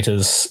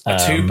modulators. A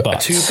 2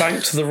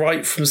 bank to the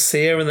right from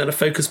Sear and then a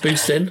focus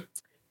boost in?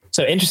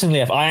 So interestingly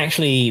enough, I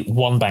actually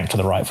 1 bank to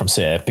the right from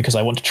Sear because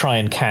I want to try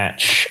and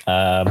catch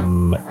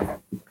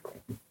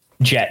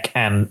Jack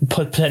and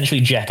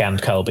potentially Jack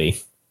and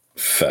Colby.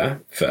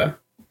 Fair.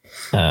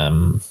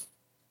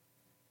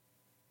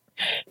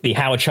 The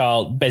Howard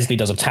Charl basically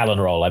does a Talon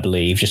roll, I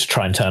believe, just to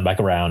try and turn back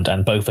around,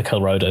 and both the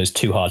Colrados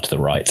too hard to the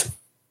right.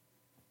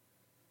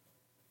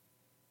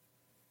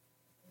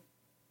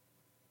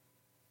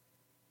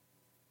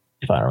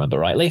 If I remember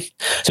rightly.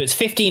 So it's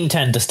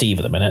 15-10 to Steve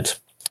at the minute,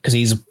 because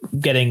he's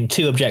getting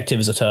 2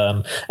 objectives a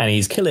turn, and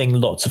he's killing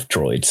lots of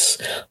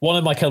droids. One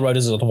of my Colrados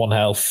is on 1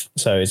 health,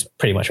 so it's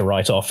pretty much a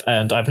write-off.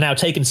 And I've now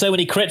taken so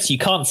many crits, you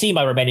can't see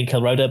my remaining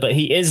Colrado, but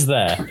he is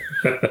there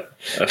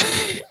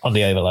on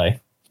the overlay.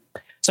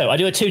 So I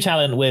do a 2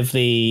 talent with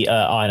the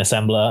Iron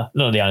Assembler,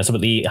 not the Iron Assembler,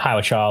 but the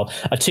Howard Charl,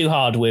 a 2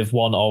 hard with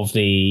one of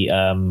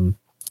the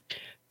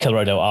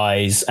Colorado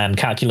eyes and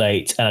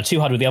calculate, and a 2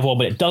 hard with the other one,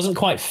 but it doesn't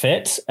quite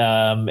fit.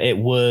 It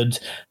would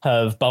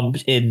have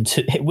bumped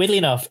into, weirdly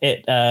enough,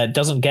 it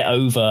doesn't get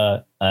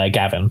over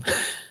Gavin,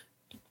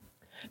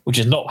 which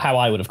is not how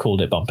I would have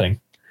called it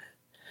bumping.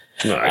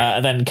 No.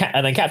 And then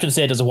Captain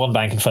Sear does a 1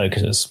 bank and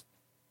focuses.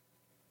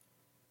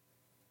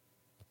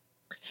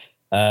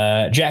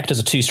 Jack does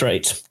a 2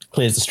 straight,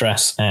 clears the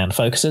stress and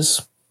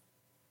focuses.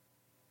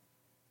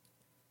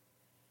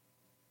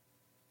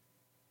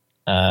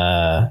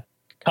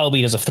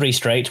 Colby does a 3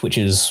 straight, which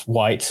is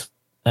white,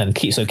 and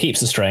keeps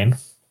the strain.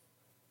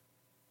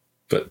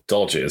 But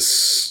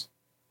dodges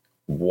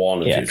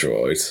one of your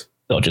droids.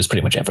 Dodges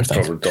pretty much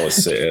everything. Probably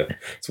dodges Sear.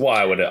 That's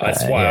why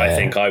I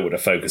think I would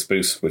have focus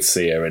boost with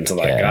Sear into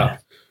that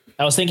gap.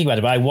 I was thinking about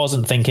it, but I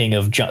wasn't thinking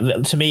of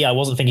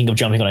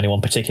jumping on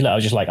anyone particular. I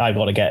was just like, I've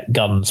got to get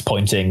guns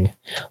pointing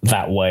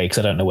that way because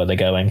I don't know where they're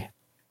going.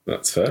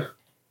 That's fair.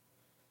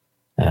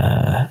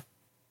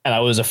 And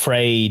I was a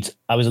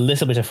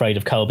little bit afraid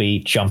of Colby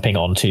jumping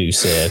onto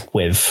Sear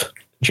with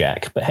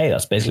Jack. But hey,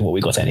 that's basically what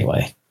we got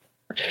anyway.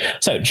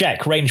 So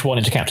Jack, range 1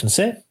 into Captain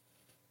Sear.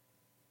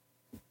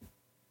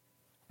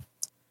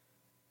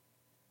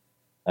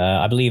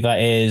 I believe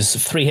that is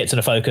 3 hits and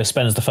a focus,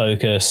 spends the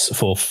focus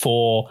for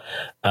 4,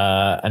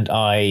 and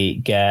I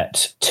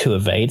get 2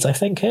 evades, I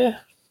think, here.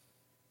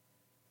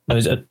 No,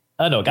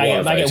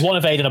 I get 1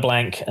 evade and a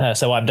blank,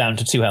 so I'm down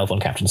to 2 health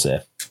on Captain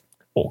Sear.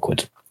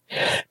 Awkward.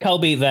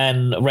 Colby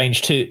then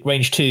range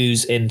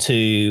 2s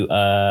into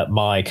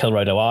my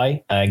Colorado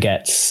Eye,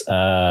 gets,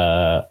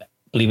 I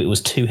believe it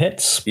was 2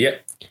 hits.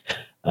 Yep.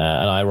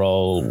 And I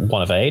roll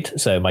 1 evade,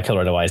 so my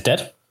Colorado Eye is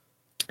dead.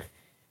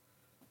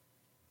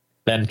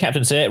 Then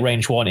Captain Sear,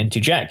 range 1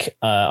 into Jack.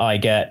 I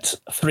get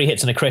 3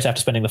 hits and a crit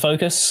after spending the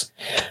focus.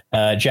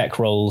 Jack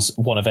rolls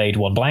 1 evade,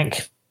 1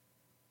 blank.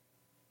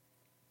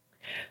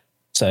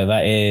 So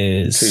that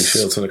is 2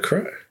 shields and a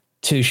crit.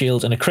 2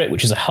 shields and a crit,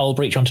 which is a hull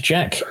breach onto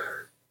Jack.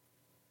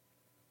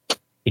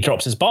 He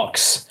drops his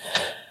box.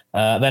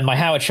 Then my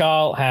Howard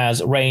Charl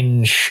has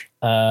range.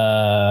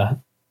 What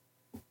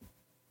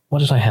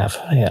did I have?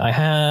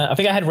 Yeah, I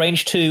think I had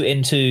range 2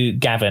 into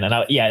Gavin, and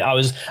I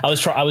was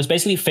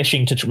basically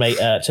fishing to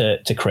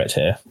crit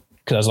here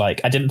because I was like,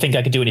 I didn't think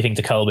I could do anything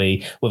to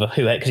Colby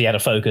because he had a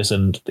focus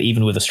and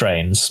even with the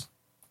strains.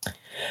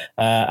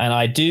 And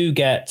I do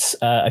get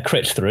a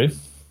crit through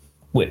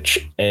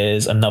which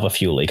is another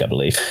Fuel League, I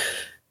believe.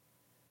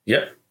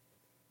 Yep.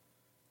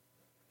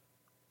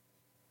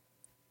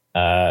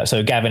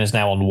 So Gavin is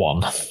now on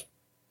 1.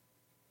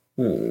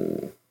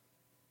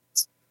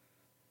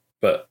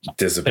 But But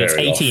disappearing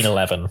it's off.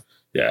 18-11.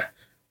 Yeah.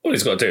 All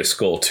he's got to do is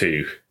score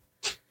 2.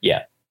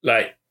 Yeah.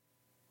 Like,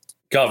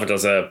 Garver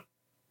does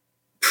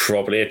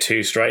probably a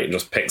 2 straight and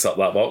just picks up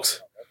that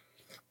box.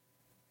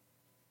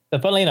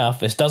 But funnily enough,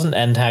 this doesn't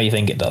end how you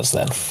think it does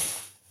then.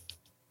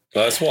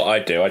 Well, that's what I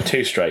do. I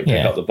 2 straight, pick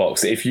Yeah. up the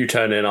box. If you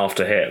turn in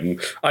after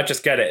him, I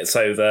just get it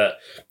so that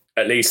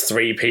at least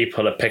 3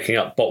 people are picking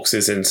up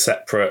boxes in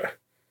separate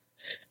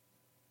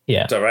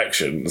Yeah.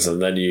 directions, and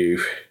then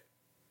you...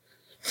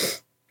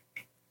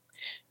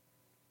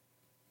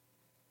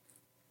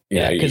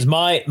 Yeah, you- because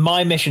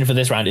my mission for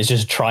this round is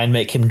just try and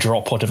make him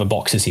drop whatever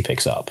boxes he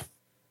picks up.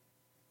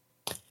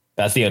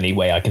 That's the only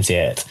way I can see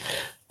it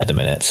at the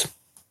minute.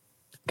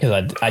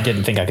 Because I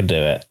didn't think I could do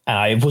it. And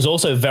I was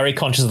also very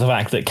conscious of the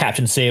fact that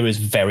Captain Sear is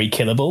very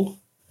killable.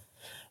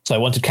 So I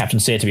wanted Captain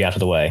Sear to be out of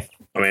the way.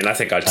 I mean, I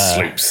think I'd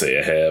sloop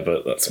Seer here,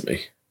 but that's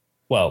me.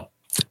 Well,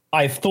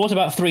 I've thought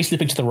about 3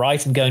 slipping to the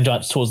right and going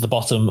down towards the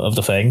bottom of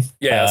the thing.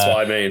 Yeah, that's what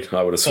I mean.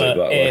 I would have slooped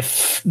that way.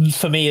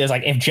 For me, it's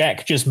like if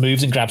Jack just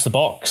moves and grabs the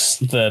box,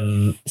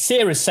 then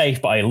Sear is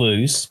safe, but I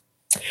lose.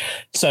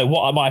 So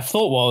what my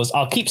thought was,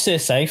 I'll keep Sear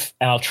safe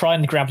and I'll try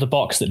and grab the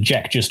box that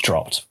Jack just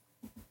dropped.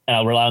 And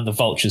I'll rely on the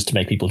vultures to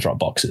make people drop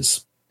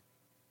boxes.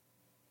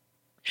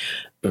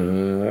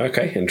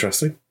 Okay,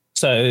 interesting.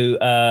 So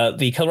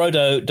the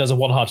Kelrodo does a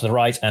 1 hard to the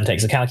right and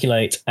takes a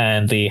calculate,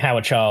 and the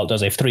Howard Child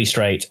does a 3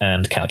 straight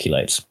and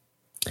calculates.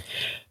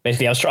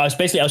 Basically, I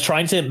was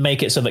trying to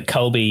make it so that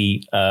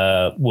Colby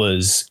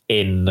was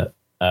in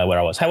where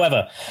I was.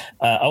 However,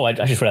 I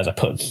just realized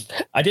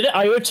I did it.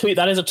 I wrote 2.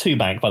 That is a 2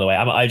 bank, by the way.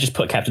 I just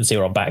put Captain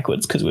Zero on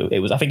backwards because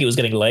I think it was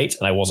getting late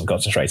and I wasn't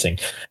concentrating.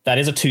 That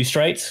is a 2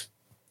 straight,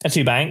 a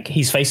 2 bank.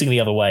 He's facing the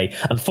other way.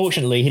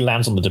 Unfortunately, he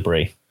lands on the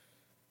debris.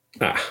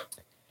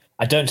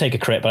 I don't take a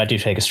crit, but I do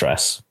take a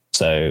stress.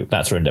 So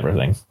that's ruined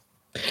everything.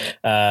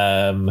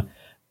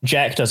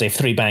 Jack does a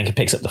 3 bank and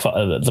picks up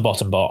the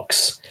bottom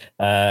box.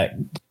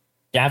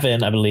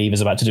 Gavin, I believe, is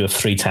about to do a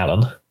 3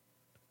 Talon.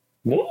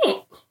 What?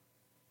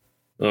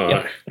 All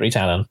Yep, right. 3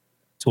 Talon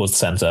towards the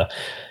center.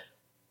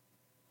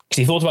 Because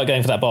he thought about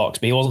going for that box,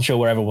 but he wasn't sure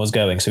where everyone was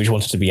going, so he just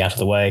wanted to be out of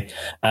the way.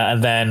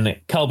 And then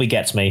Colby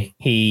gets me.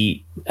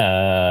 He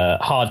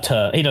hard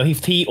turn.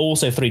 He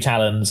also 3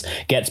 Talons,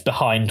 gets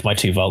behind my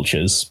 2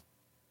 vultures.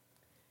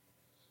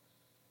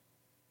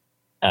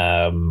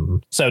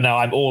 So now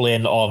I'm all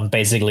in on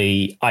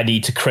basically I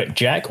need to crit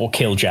Jack or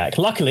kill Jack.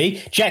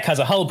 Luckily, Jack has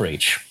a hull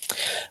breach.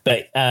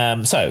 But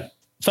so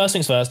first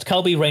things first,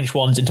 Colby range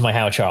 1s into my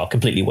Howard Child,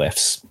 completely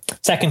whiffs.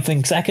 Second,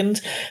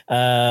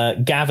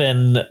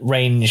 Gavin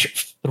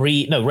range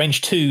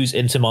 2s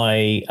into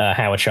my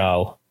Howard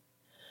Child,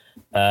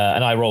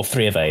 and I roll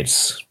 3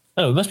 evades.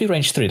 Oh, it must be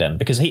range 3 then,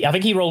 because I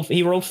think he rolled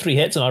 3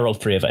 hits and I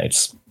rolled 3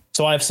 evades.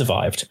 So I've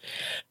survived.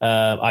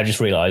 I just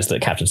realized that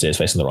Captain Sear is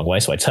facing the wrong way,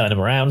 so I turn him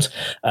around.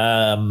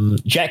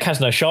 Jack has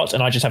no shot,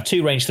 and I just have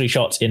 2 range 3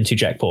 shots into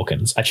Jack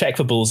Porkins. I check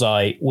for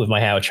bullseye with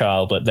my Howard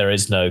Child, but there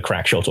is no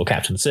crack shot or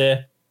Captain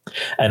Sear.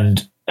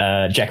 And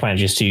Jack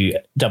manages to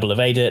double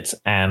evade it,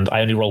 and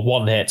I only roll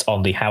 1 hit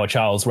on the Howard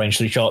Child's range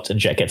 3 shot, and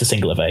Jack gets a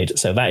single evade.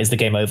 So that is the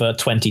game over,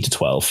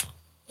 20-12.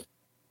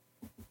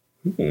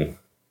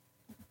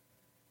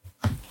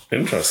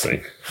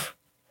 Interesting.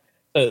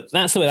 So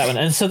that's the way that went.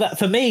 And so that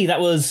for me,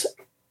 that was,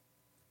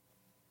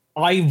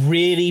 I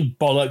really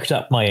bollocked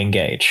up my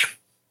engage.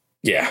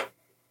 Yeah.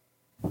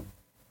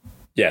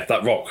 Yeah,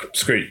 that rock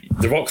screwed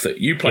the rock that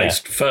you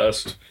placed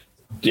first.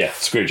 Yeah,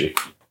 screwed you.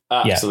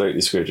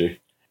 Absolutely screwed you.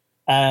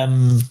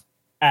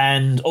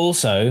 And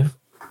also,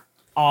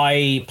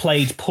 I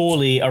played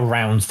poorly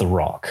around the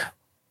rock.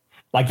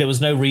 Like there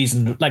was no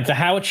reason, like the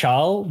Howard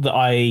Child that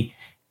I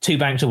 2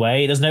 banked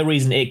away, there's no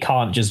reason it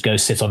can't just go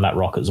sit on that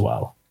rock as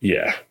well.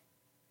 Yeah.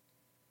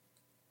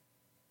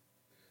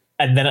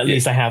 And then at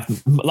least I have,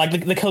 like,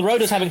 the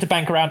Kelrodas having to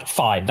bank around,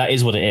 fine, that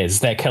is what it is.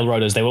 They're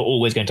Kelrodas, they were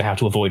always going to have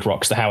to avoid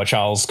rocks the Howard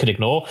Charles could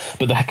ignore,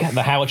 but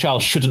the Howard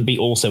Charles shouldn't be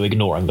also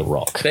ignoring the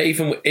rock. But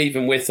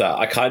even with that,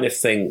 I kind of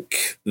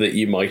think that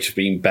you might have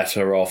been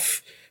better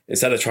off,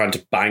 instead of trying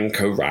to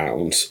bank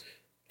around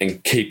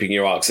and keeping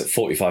your arcs at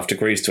 45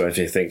 degrees to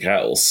everything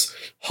else,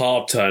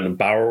 hard turn and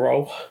barrel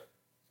roll.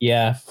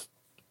 Yeah.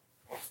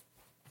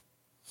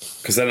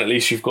 Because then at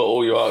least you've got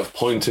all your arcs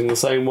pointing the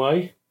same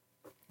way.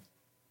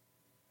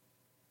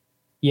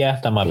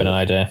 Yeah, that might have been an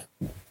idea.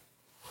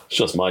 It's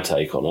just my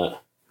take on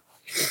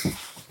it.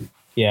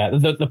 Yeah,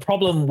 the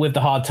problem with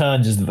the hard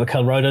turns is that the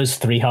Kelrodos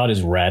 3 hard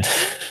is red.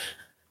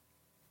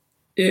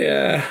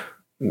 Yeah.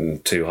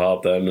 2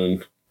 hard then.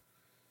 And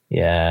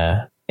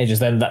Yeah. It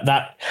just then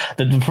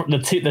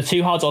the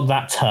 2 hards on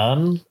that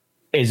turn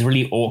is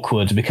really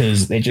awkward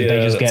because they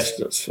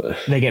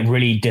get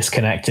really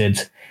disconnected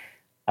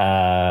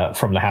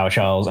from the Howard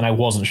Charles, and I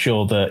wasn't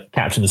sure that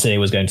Captain Sear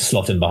was going to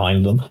slot in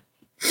behind them.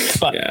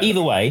 But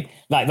either way,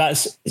 like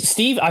that's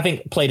Steve, I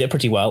think played it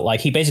pretty well.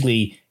 Like he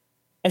basically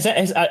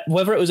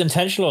Whether it was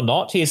intentional or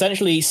not, he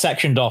essentially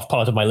sectioned off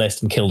part of my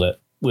list and killed it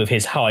with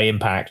his high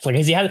impact. Like,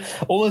 he had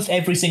almost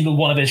every single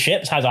one of his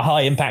ships has a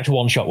high impact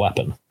one-shot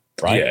weapon,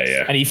 right?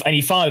 Yeah. And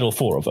he fired all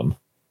 4 of them.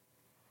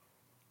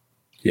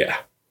 Yeah.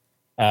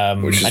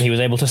 And he was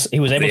able to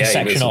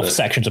section off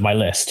sections of my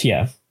list.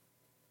 Yeah.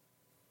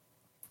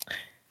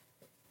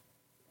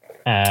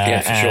 For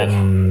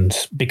and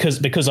sure.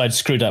 because I'd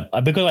screwed up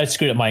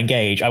my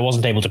engage, I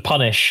wasn't able to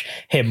punish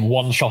him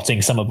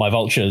one-shotting some of my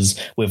vultures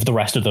with the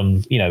rest of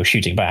them,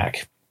 shooting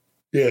back.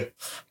 Yeah,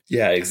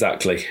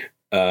 exactly.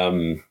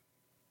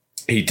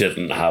 He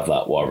didn't have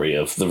that worry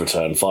of the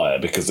return fire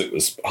because it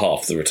was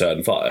half the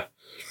return fire.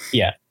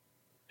 Yeah.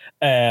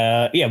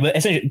 But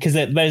essentially, because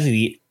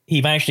basically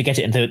he managed to get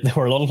it into, there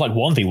were a lot of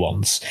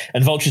 1v1s,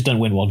 and vultures don't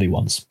win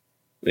 1v1s.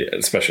 Yeah,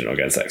 especially not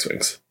against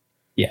X-Wings.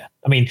 Yeah.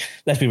 I mean,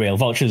 let's be real,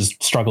 vultures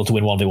struggle to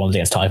win 1v1s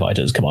against TIE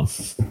fighters. Come on.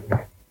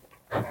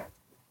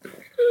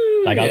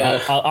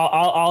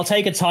 I'll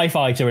take a TIE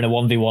fighter in a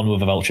 1v1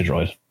 with a vulture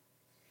droid.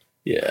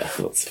 Yeah,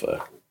 that's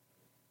fair.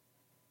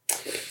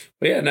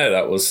 But yeah, no,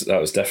 that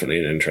was definitely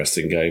an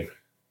interesting game.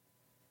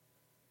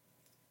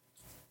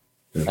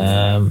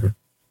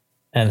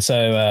 And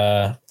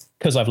so,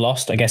 because I've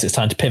lost, I guess it's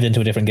time to pivot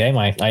into a different game.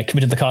 I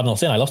committed the cardinal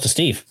sin. I lost to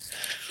Steve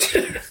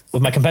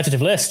with my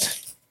competitive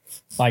list.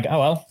 Oh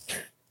well,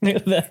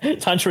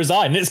 time to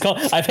resign.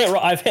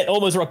 I've hit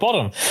almost rock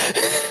bottom.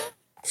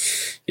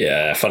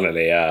 Yeah,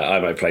 funnily, I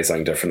might play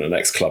something different at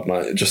next club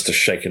night just to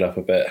shake it up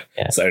a bit.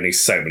 Yeah. It's only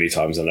so many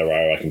times in a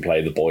row I can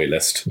play the boy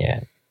list.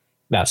 Yeah.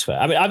 That's fair.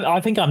 I mean, I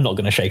think I'm not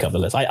going to shake up the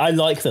list. I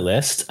like the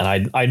list,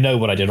 and I know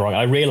what I did wrong.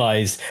 I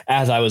realized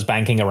as I was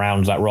banking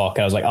around that rock,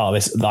 I was like, oh,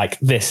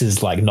 this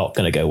is not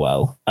going to go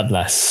well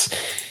unless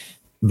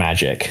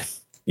magic.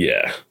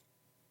 Yeah.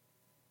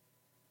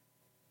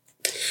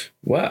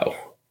 Well,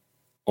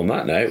 on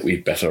that note,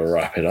 we'd better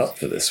wrap it up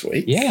for this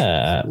week.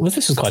 Yeah. Well,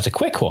 this was quite a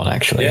quick one,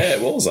 actually. Yeah,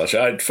 it was,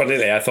 actually.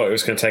 Funnily, I thought it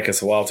was going to take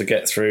us a while to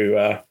get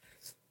through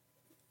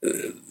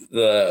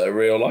the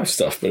real life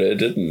stuff, but it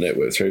didn't. It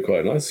went through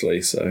quite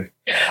nicely. So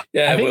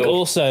yeah, I think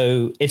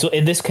also it's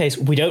in this case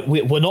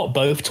we're not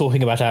both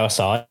talking about our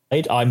side.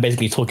 I'm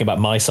basically talking about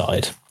my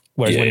side.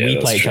 Whereas when we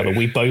play each other,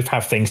 we both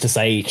have things to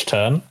say each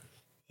turn.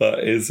 That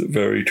is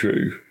very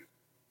true.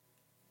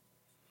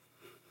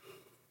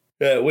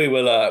 Yeah, we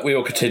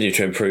will continue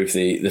to improve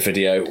the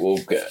video.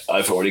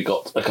 I've already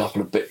got a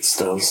couple of bits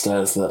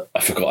downstairs that I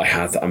forgot I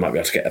had that I might be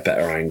able to get a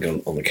better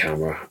angle on the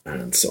camera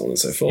and so on and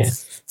so forth.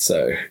 Yeah.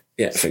 So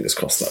yeah, fingers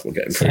crossed that will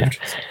get improved.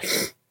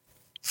 Yeah.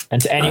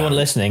 And to anyone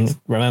listening,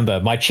 remember,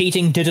 my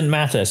cheating didn't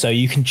matter, so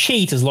you can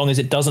cheat as long as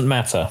it doesn't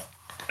matter.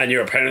 And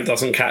your opponent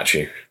doesn't catch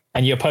you.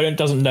 And your opponent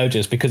doesn't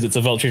notice because it's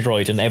a vulture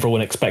droid and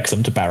everyone expects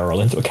them to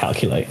barrel into a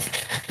calculate.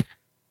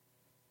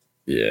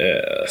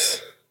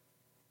 Yes.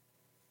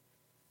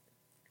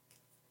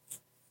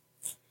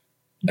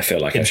 I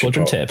feel like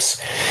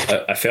tips.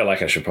 I feel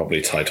like I should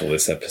probably title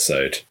this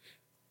episode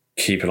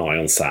 "Keep an Eye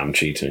on Sam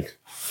Cheating."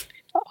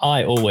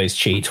 I always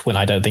cheat when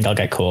I don't think I'll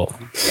get caught.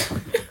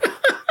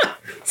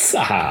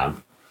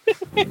 Sam.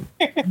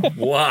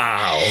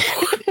 Wow.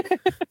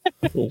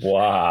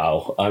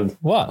 I'm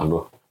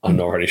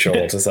not really sure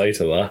what to say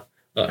to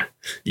that.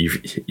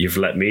 You've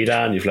let me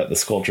down. You've let the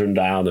squadron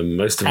down, and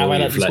most of all, I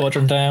let the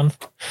squadron down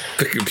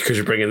because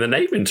you're bringing the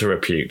name into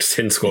repute.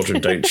 Sin Squadron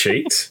don't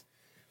cheat.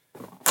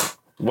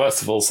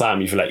 Worst of all,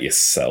 Sam, you've let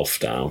yourself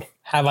down.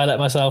 Have I let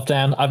myself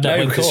down? I've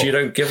never been caught. Because you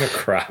don't give a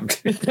crap.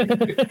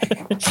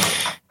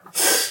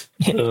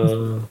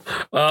 Well,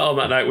 on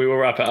that note, we will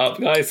wrap it up,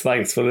 guys.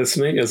 Thanks for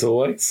listening, as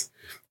always.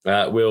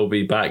 We'll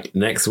be back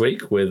next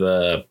week with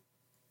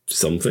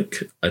something.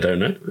 I don't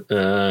know.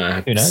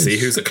 Who knows? See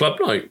who's at club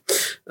night.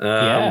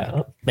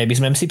 Yeah, maybe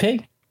some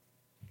MCP.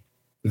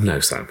 No,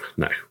 Sam.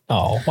 No.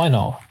 Oh, why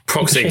not?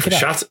 Proxying for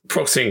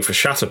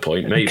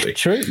Shatterpoint, maybe.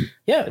 True.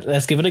 Yeah,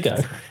 let's give it a go.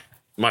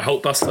 My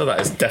Hulkbuster, that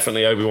is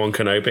definitely Obi-Wan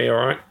Kenobi,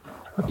 all right?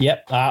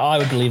 Yep, I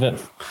would believe it.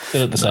 They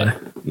look the same.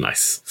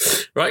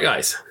 Nice. Right,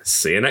 guys.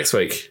 See you next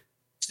week.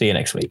 See you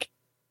next week.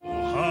 Hi.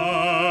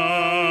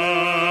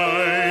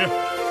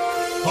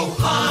 Oh,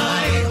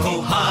 hi,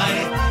 oh,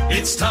 hi.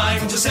 It's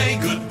time to say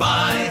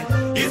goodbye.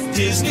 If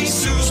Disney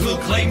zoos will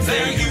claim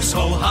fair use,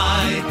 ho,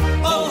 hi.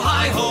 Oh,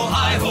 hi, ho,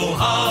 hi, ho,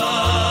 hi.